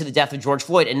that led to the death of George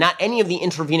Floyd and not any of the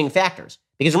intervening factors.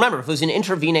 Because remember, if it was an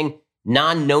intervening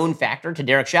non-known factor to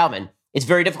Derek Chauvin, it's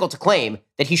very difficult to claim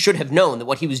that he should have known that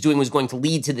what he was doing was going to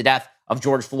lead to the death of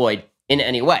George Floyd in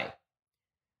any way.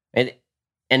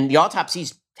 And the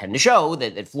autopsies tend to show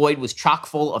that Floyd was chock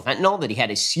full of fentanyl, that he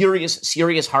had a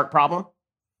serious heart problem.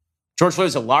 George Floyd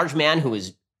was a large man he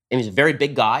was a very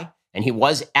big guy, and he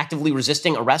was actively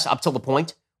resisting arrest up till the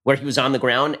point where he was on the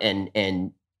ground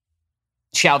and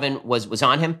Chauvin was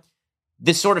on him.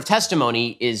 This sort of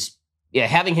testimony is,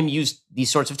 having him use these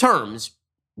sorts of terms,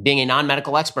 being a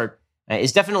non-medical expert,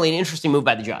 is definitely an interesting move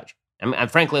by the judge. I'm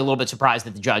frankly a little bit surprised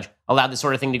that the judge allowed this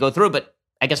sort of thing to go through, but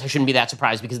I guess I shouldn't be that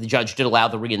surprised because the judge did allow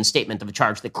the reinstatement of a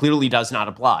charge that clearly does not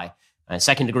apply,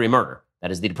 second-degree murder.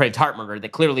 That is the depraved heart murder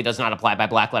that clearly does not apply by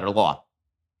black-letter law.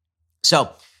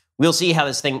 So we'll see how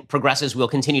this thing progresses. We'll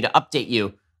continue to update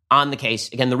you on the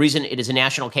case. Again, the reason it is a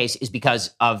national case is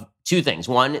because of two things.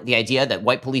 One, the idea that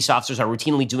white police officers are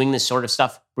routinely doing this sort of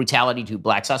stuff, brutality to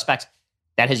black suspects.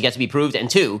 That has yet to be proved. And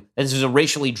two, that this was a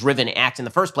racially driven act in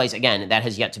the first place. Again, that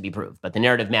has yet to be proved. But the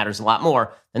narrative matters a lot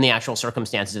more than the actual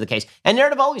circumstances of the case. And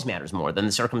narrative always matters more than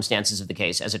the circumstances of the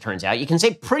case, as it turns out. You can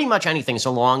say pretty much anything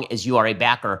so long as you are a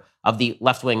backer of the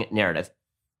left-wing narrative.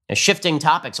 Now, shifting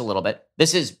topics a little bit,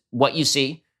 this is what you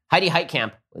see. Heidi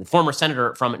Heitkamp, the former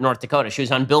senator from North Dakota, she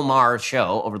was on Bill Maher's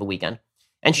show over the weekend,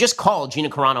 and she just called Gina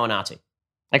Carano a Nazi.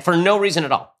 Like, for no reason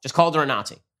at all. Just called her a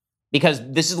Nazi. Because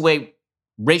this is the way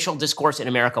racial discourse in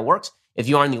America works. If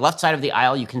you are on the left side of the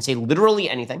aisle, you can say literally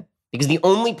anything because the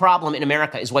only problem in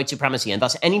America is white supremacy, and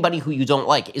thus anybody who you don't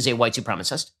like is a white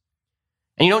supremacist.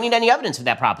 And you don't need any evidence of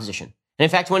that proposition. And in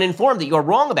fact, when informed that you're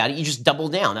wrong about it, you just double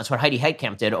down. That's what Heidi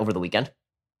Heitkamp did over the weekend.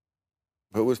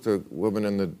 Who was the woman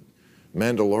in the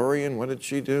Mandalorian? What did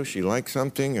she do? She liked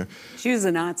something? Or... She was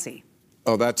a Nazi.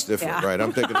 Oh, that's different, right?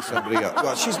 I'm thinking of somebody else.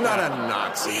 Well, she's not a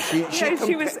Nazi.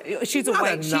 She's a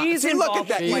white. She's See, look at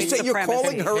that. You're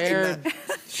calling her.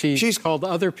 She's called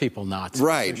other people Nazis.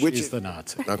 Right. So she's the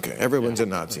Nazi. Okay, everyone's a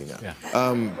Nazi now.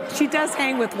 Yeah. She does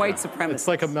hang with white supremacists. It's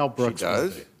like a Mel Brooks. She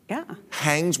does? Movie. Yeah.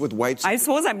 Hangs with white supremacists. I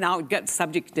suppose I'm now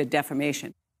subject to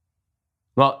defamation.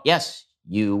 Well, yes,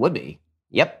 you would be.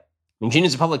 Yep. I mean,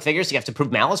 Gina's a public figure, so you have to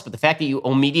prove malice, but the fact that you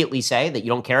immediately say that you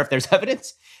don't care if there's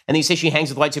evidence, and then you say she hangs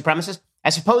with white supremacists, I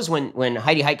suppose when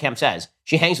Heidi Heitkamp says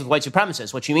she hangs with white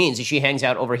supremacists, what she means is she hangs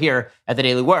out over here at the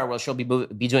Daily Wire where she'll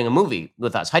be doing a movie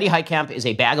with us. Heidi Heitkamp is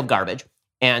a bag of garbage,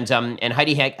 and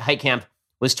Heidi Heitkamp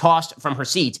was tossed from her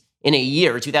seat in a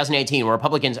year, 2018, where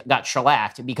Republicans got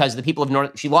shellacked because the people of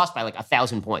North, she lost by like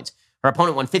 1,000 points. Her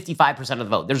opponent won 55% of the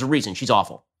vote. There's a reason. She's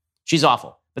awful. She's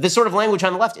awful. But this sort of language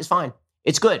on the left is fine.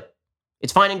 It's good.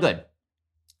 It's fine and good.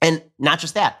 And not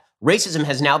just that. Racism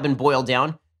has now been boiled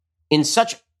down in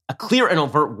such a clear and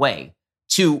overt way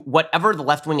to whatever the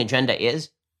left-wing agenda is,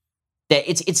 that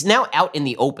it's now out in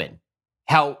the open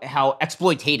how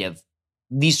exploitative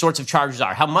these sorts of charges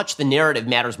are, how much the narrative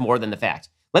matters more than the facts.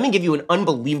 Let me give you an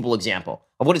unbelievable example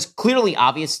of what is clearly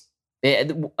obvious,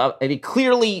 a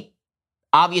clearly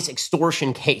obvious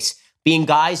extortion case being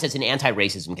guised as an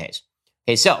anti-racism case.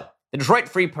 Okay, so the Detroit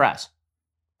Free Press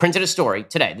printed a story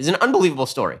today. This is an unbelievable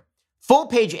story.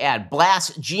 Full-page ad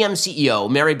blasts GM CEO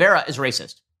Mary Barra as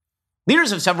racist.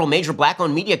 Leaders of several major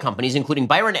black-owned media companies, including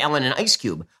Byron Allen and Ice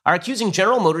Cube, are accusing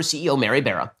General Motors CEO Mary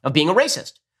Barra of being a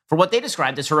racist for what they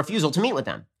described as her refusal to meet with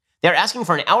them. They're asking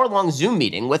for an hour-long Zoom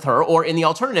meeting with her, or in the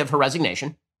alternative, her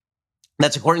resignation.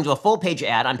 That's according to a full-page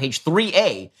ad on page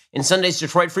 3A in Sunday's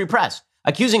Detroit Free Press,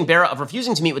 accusing Barra of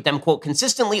refusing to meet with them, quote,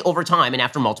 consistently over time and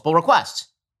after multiple requests.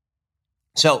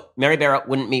 So Mary Barra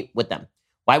wouldn't meet with them.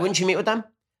 Why wouldn't she meet with them?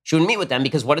 She wouldn't meet with them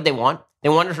because what did they want? They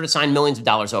wanted her to sign millions of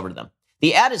dollars over to them.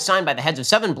 The ad is signed by the heads of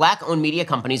 7 black-owned media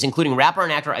companies, including rapper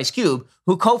and actor Ice Cube,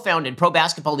 who co-founded pro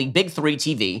basketball league Big 3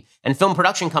 TV and film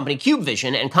production company Cube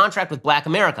Vision and Contract with Black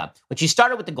America, which he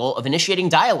started with the goal of initiating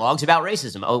dialogues about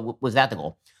racism. Oh, was that the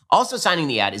goal? Also signing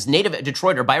the ad is native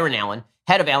Detroiter Byron Allen,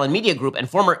 head of Allen Media Group, and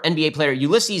former NBA player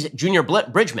Ulysses Jr.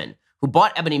 Bridgman, who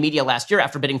bought Ebony Media last year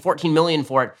after bidding $14 million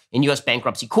for it in U.S.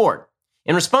 bankruptcy court.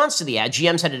 In response to the ad,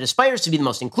 GM said it aspires to be the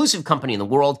most inclusive company in the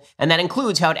world, and that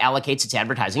includes how it allocates its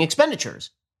advertising expenditures.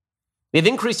 We have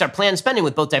increased our planned spending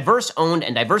with both diverse-owned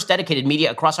and diverse-dedicated media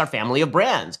across our family of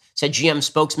brands, said GM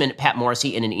spokesman Pat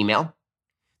Morrissey in an email.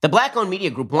 The black-owned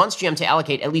media group wants GM to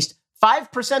allocate at least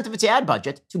 5% of its ad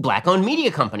budget to black-owned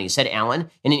media companies, said Allen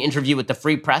in an interview with the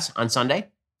Free Press on Sunday.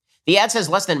 The ad says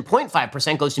less than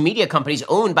 0.5% goes to media companies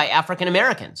owned by African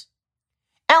Americans.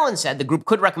 Allen said the group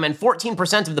could recommend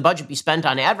 14% of the budget be spent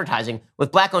on advertising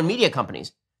with black-owned media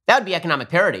companies. That would be economic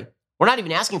parity. We're not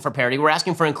even asking for parity, we're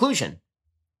asking for inclusion.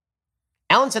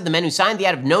 Allen said the men who signed the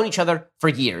ad have known each other for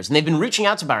years, and they've been reaching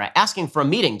out to Barra asking for a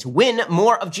meeting to win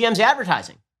more of GM's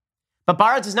advertising. But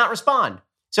Barra does not respond.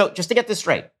 So just to get this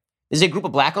straight, this is a group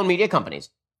of black-owned media companies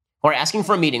who are asking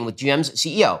for a meeting with GM's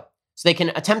CEO so they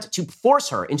can attempt to force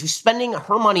her into spending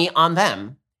her money on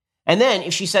them. And then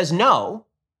if she says no,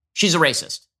 she's a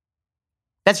racist.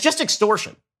 That's just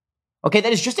extortion. Okay,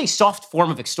 that is just a soft form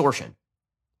of extortion.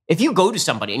 If you go to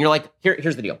somebody and you're like,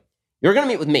 here's the deal. You're going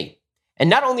to meet with me. And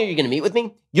not only are you going to meet with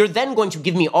me, you're then going to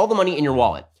give me all the money in your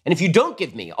wallet. And if you don't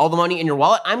give me all the money in your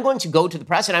wallet, I'm going to go to the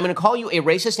press and I'm going to call you a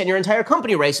racist and your entire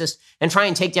company racist and try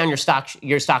and take down your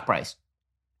stock price.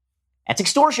 That's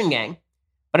extortion, gang.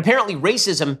 But apparently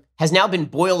racism has now been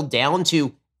boiled down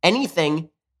to anything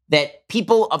that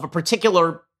people of a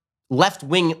particular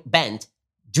left-wing bent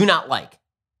do not like.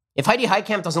 If Heidi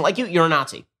Heitkamp doesn't like you, you're a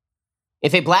Nazi.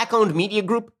 If a black-owned media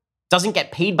group doesn't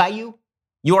get paid by you,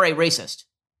 you're a racist.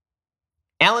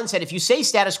 Allen said, if you say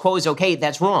status quo is okay,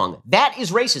 that's wrong. That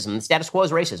is racism. The status quo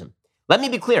is racism. Let me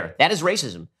be clear. That is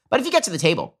racism. But if you get to the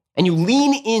table and you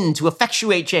lean in to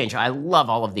effectuate change, I love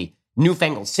all of the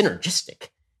newfangled synergistic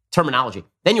terminology,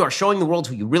 then you are showing the world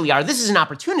who you really are. This is an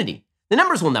opportunity. The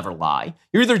numbers will never lie.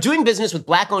 You're either doing business with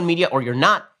black-owned media or you're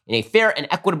not in a fair and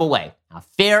equitable way. Now,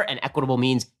 fair and equitable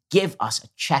means give us a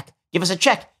check. Give us a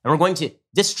check. And we're going to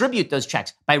distribute those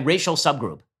checks by racial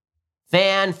subgroup.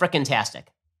 Fan-frickin-tastic.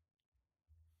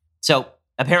 So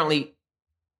apparently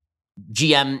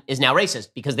GM is now racist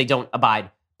because they don't abide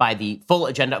by the full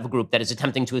agenda of a group that is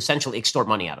attempting to essentially extort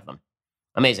money out of them.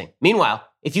 Amazing. Meanwhile,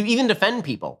 if you even defend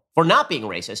people for not being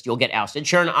racist, you'll get ousted.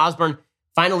 Sharon Osbourne,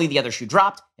 finally the other shoe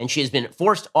dropped, and she has been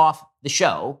forced off the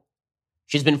show.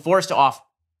 She's been forced off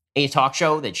a talk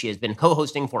show that she has been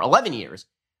co-hosting for 11 years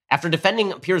after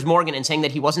defending Piers Morgan and saying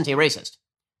that he wasn't a racist.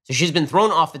 So she's been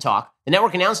thrown off the talk. The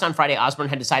network announced on Friday Osbourne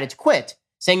had decided to quit,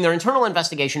 saying their internal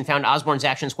investigation found Osbourne's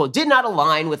actions, quote, did not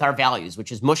align with our values,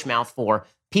 which is mush mouth for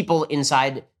people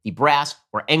inside the brass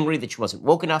were angry that she wasn't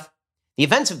woke enough. The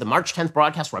events of the March 10th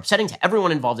broadcast were upsetting to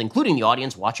everyone involved, including the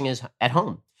audience watching us at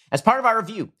home. As part of our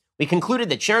review, we concluded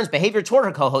that Sharon's behavior toward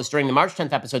her co-host during the March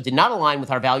 10th episode did not align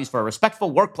with our values for a respectful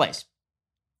workplace.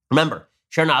 Remember,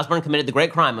 Sharon Osbourne committed the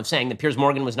great crime of saying that Piers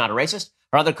Morgan was not a racist.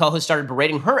 Her other co-host started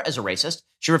berating her as a racist.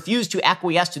 She refused to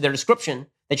acquiesce to their description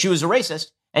that she was a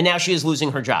racist, and now she is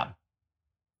losing her job.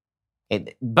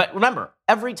 But remember,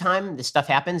 every time this stuff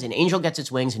happens, an angel gets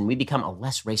its wings and we become a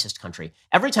less racist country.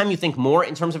 Every time you think more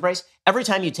in terms of race, every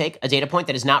time you take a data point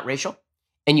that is not racial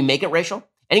and you make it racial,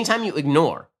 anytime you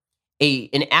ignore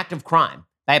an act of crime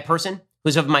by a person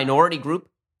who's of a minority group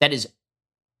that is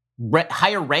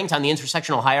higher ranked on the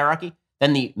intersectional hierarchy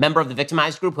than the member of the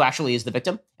victimized group who actually is the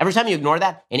victim, every time you ignore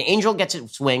that, an angel gets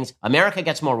its wings, America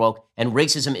gets more woke, and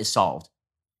racism is solved.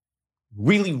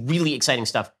 Really, really exciting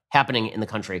stuff happening in the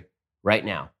country right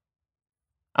now.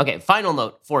 Okay, final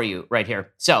note for you right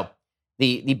here. So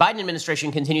the Biden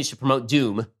administration continues to promote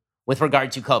doom with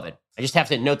regard to COVID. I just have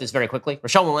to note this very quickly.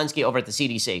 Rochelle Walensky over at the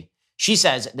CDC, she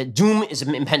says that doom is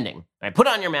impending. All right, put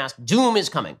on your mask. Doom is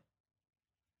coming.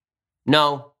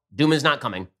 No, doom is not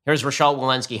coming. Here's Rochelle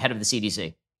Walensky, head of the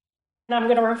CDC. And I'm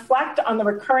going to reflect on the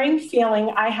recurring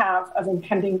feeling I have of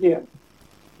impending doom.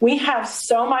 We have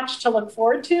so much to look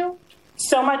forward to,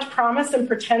 so much promise and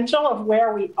potential of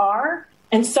where we are,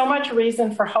 and so much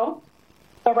reason for hope.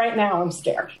 But right now I'm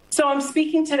scared. So I'm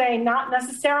speaking today not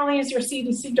necessarily as your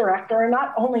CDC director, and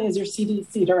not only as your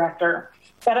CDC director,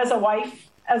 but as a wife,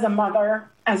 as a mother,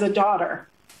 as a daughter,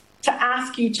 to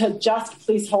ask you to just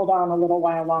please hold on a little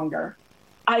while longer.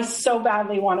 I so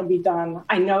badly want to be done.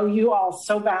 I know you all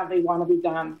so badly want to be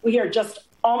done. We are just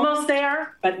almost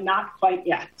there, but not quite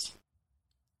yet.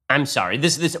 I'm sorry.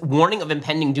 This warning of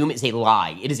impending doom is a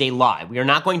lie. It is a lie. We are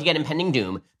not going to get impending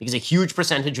doom because a huge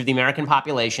percentage of the American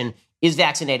population is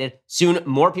vaccinated. Soon,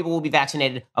 more people will be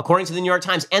vaccinated. According to the New York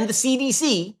Times and the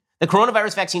CDC, the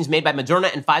coronavirus vaccines made by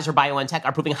Moderna and Pfizer-BioNTech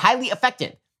are proving highly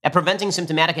effective at preventing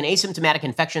symptomatic and asymptomatic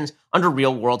infections under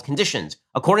real-world conditions,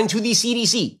 according to the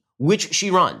CDC, which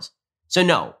she runs. So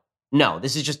no,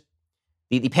 this is just,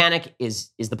 the panic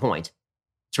is the point.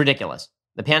 It's ridiculous.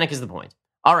 The panic is the point.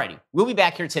 Alrighty, we'll be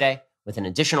back here today with an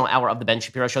additional hour of The Ben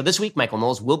Shapiro Show. This week, Michael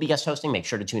Knowles will be guest hosting. Make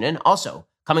sure to tune in. Also,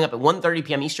 coming up at 1:30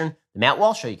 p.m. Eastern, The Matt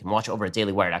Walsh Show. You can watch over at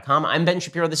dailywire.com. I'm Ben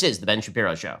Shapiro. This is The Ben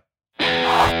Shapiro Show.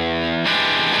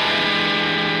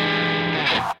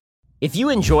 If you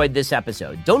enjoyed this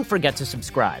episode, don't forget to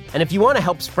subscribe. And if you want to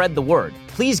help spread the word,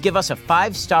 please give us a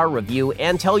 5-star review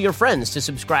and tell your friends to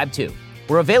subscribe too.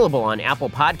 We're available on Apple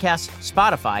Podcasts,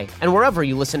 Spotify, and wherever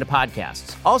you listen to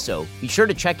podcasts. Also, be sure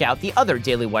to check out the other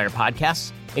Daily Wire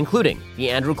podcasts, including The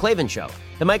Andrew Klavan Show,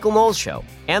 The Michael Knowles Show,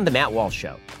 and The Matt Walsh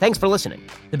Show. Thanks for listening.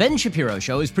 The Ben Shapiro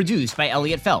Show is produced by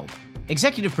Elliot Feld.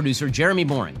 Executive producer Jeremy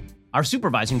Boring. Our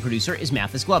supervising producer is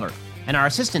Mathis Glover. And our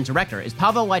assistant director is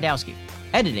Pavel Wydowski.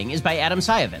 Editing is by Adam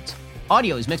Sayevitz.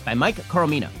 Audio is mixed by Mike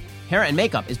Coromina. Hair and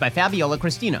makeup is by Fabiola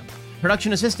Cristina.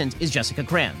 Production assistant is Jessica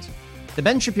Kranz. The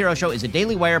Ben Shapiro Show is a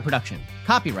Daily Wire production.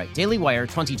 Copyright Daily Wire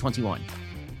 2021.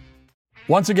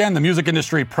 Once again, the music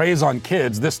industry preys on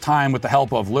kids, this time with the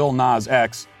help of Lil Nas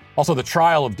X. Also, the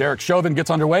trial of Derek Chauvin gets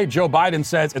underway. Joe Biden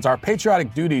says it's our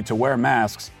patriotic duty to wear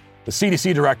masks. The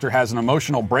CDC director has an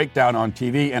emotional breakdown on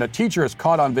TV, and a teacher is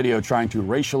caught on video trying to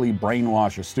racially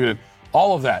brainwash a student.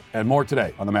 All of that and more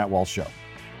today on The Matt Walsh Show.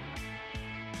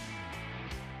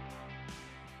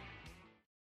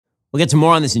 We'll get to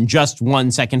more on this in just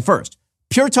 1 second. First,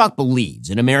 Pure Talk believes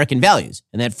in American values,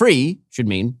 and that free should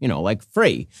mean, like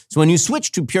free. So when you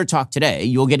switch to Pure Talk today,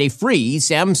 you'll get a free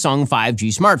Samsung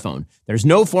 5G smartphone. There's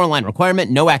no 4-line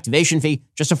requirement, no activation fee,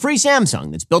 just a free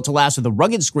Samsung that's built to last with a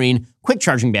rugged screen, quick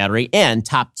charging battery, and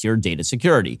top-tier data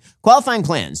security. Qualifying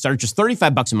plans start at just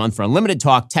 $35 a month for unlimited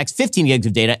talk, text, 15 gigs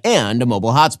of data, and a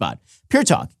mobile hotspot. Pure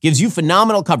Talk gives you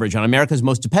phenomenal coverage on America's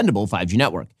most dependable 5G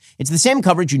network. It's the same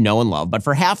coverage you know and love, but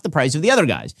for half the price of the other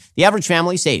guys. The average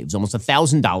family saves almost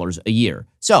 $1,000 a year.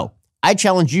 So, I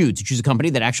challenge you to choose a company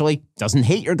that actually doesn't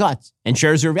hate your guts and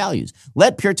shares your values.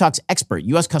 Let Pure Talk's expert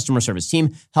U.S. customer service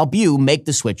team help you make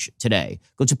the switch today.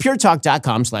 Go to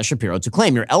puretalk.com/Shapiro to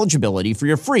claim your eligibility for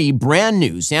your free brand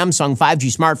new Samsung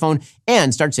 5G smartphone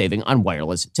and start saving on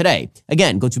wireless today.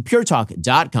 Again, go to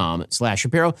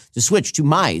puretalk.com/Shapiro to switch to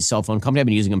my cell phone company. I've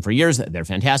been using them for years. They're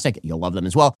fantastic. You'll love them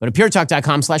as well. Go to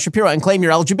puretalk.com/Shapiro and claim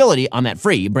your eligibility on that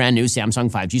free brand new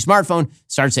Samsung 5G smartphone.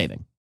 Start saving.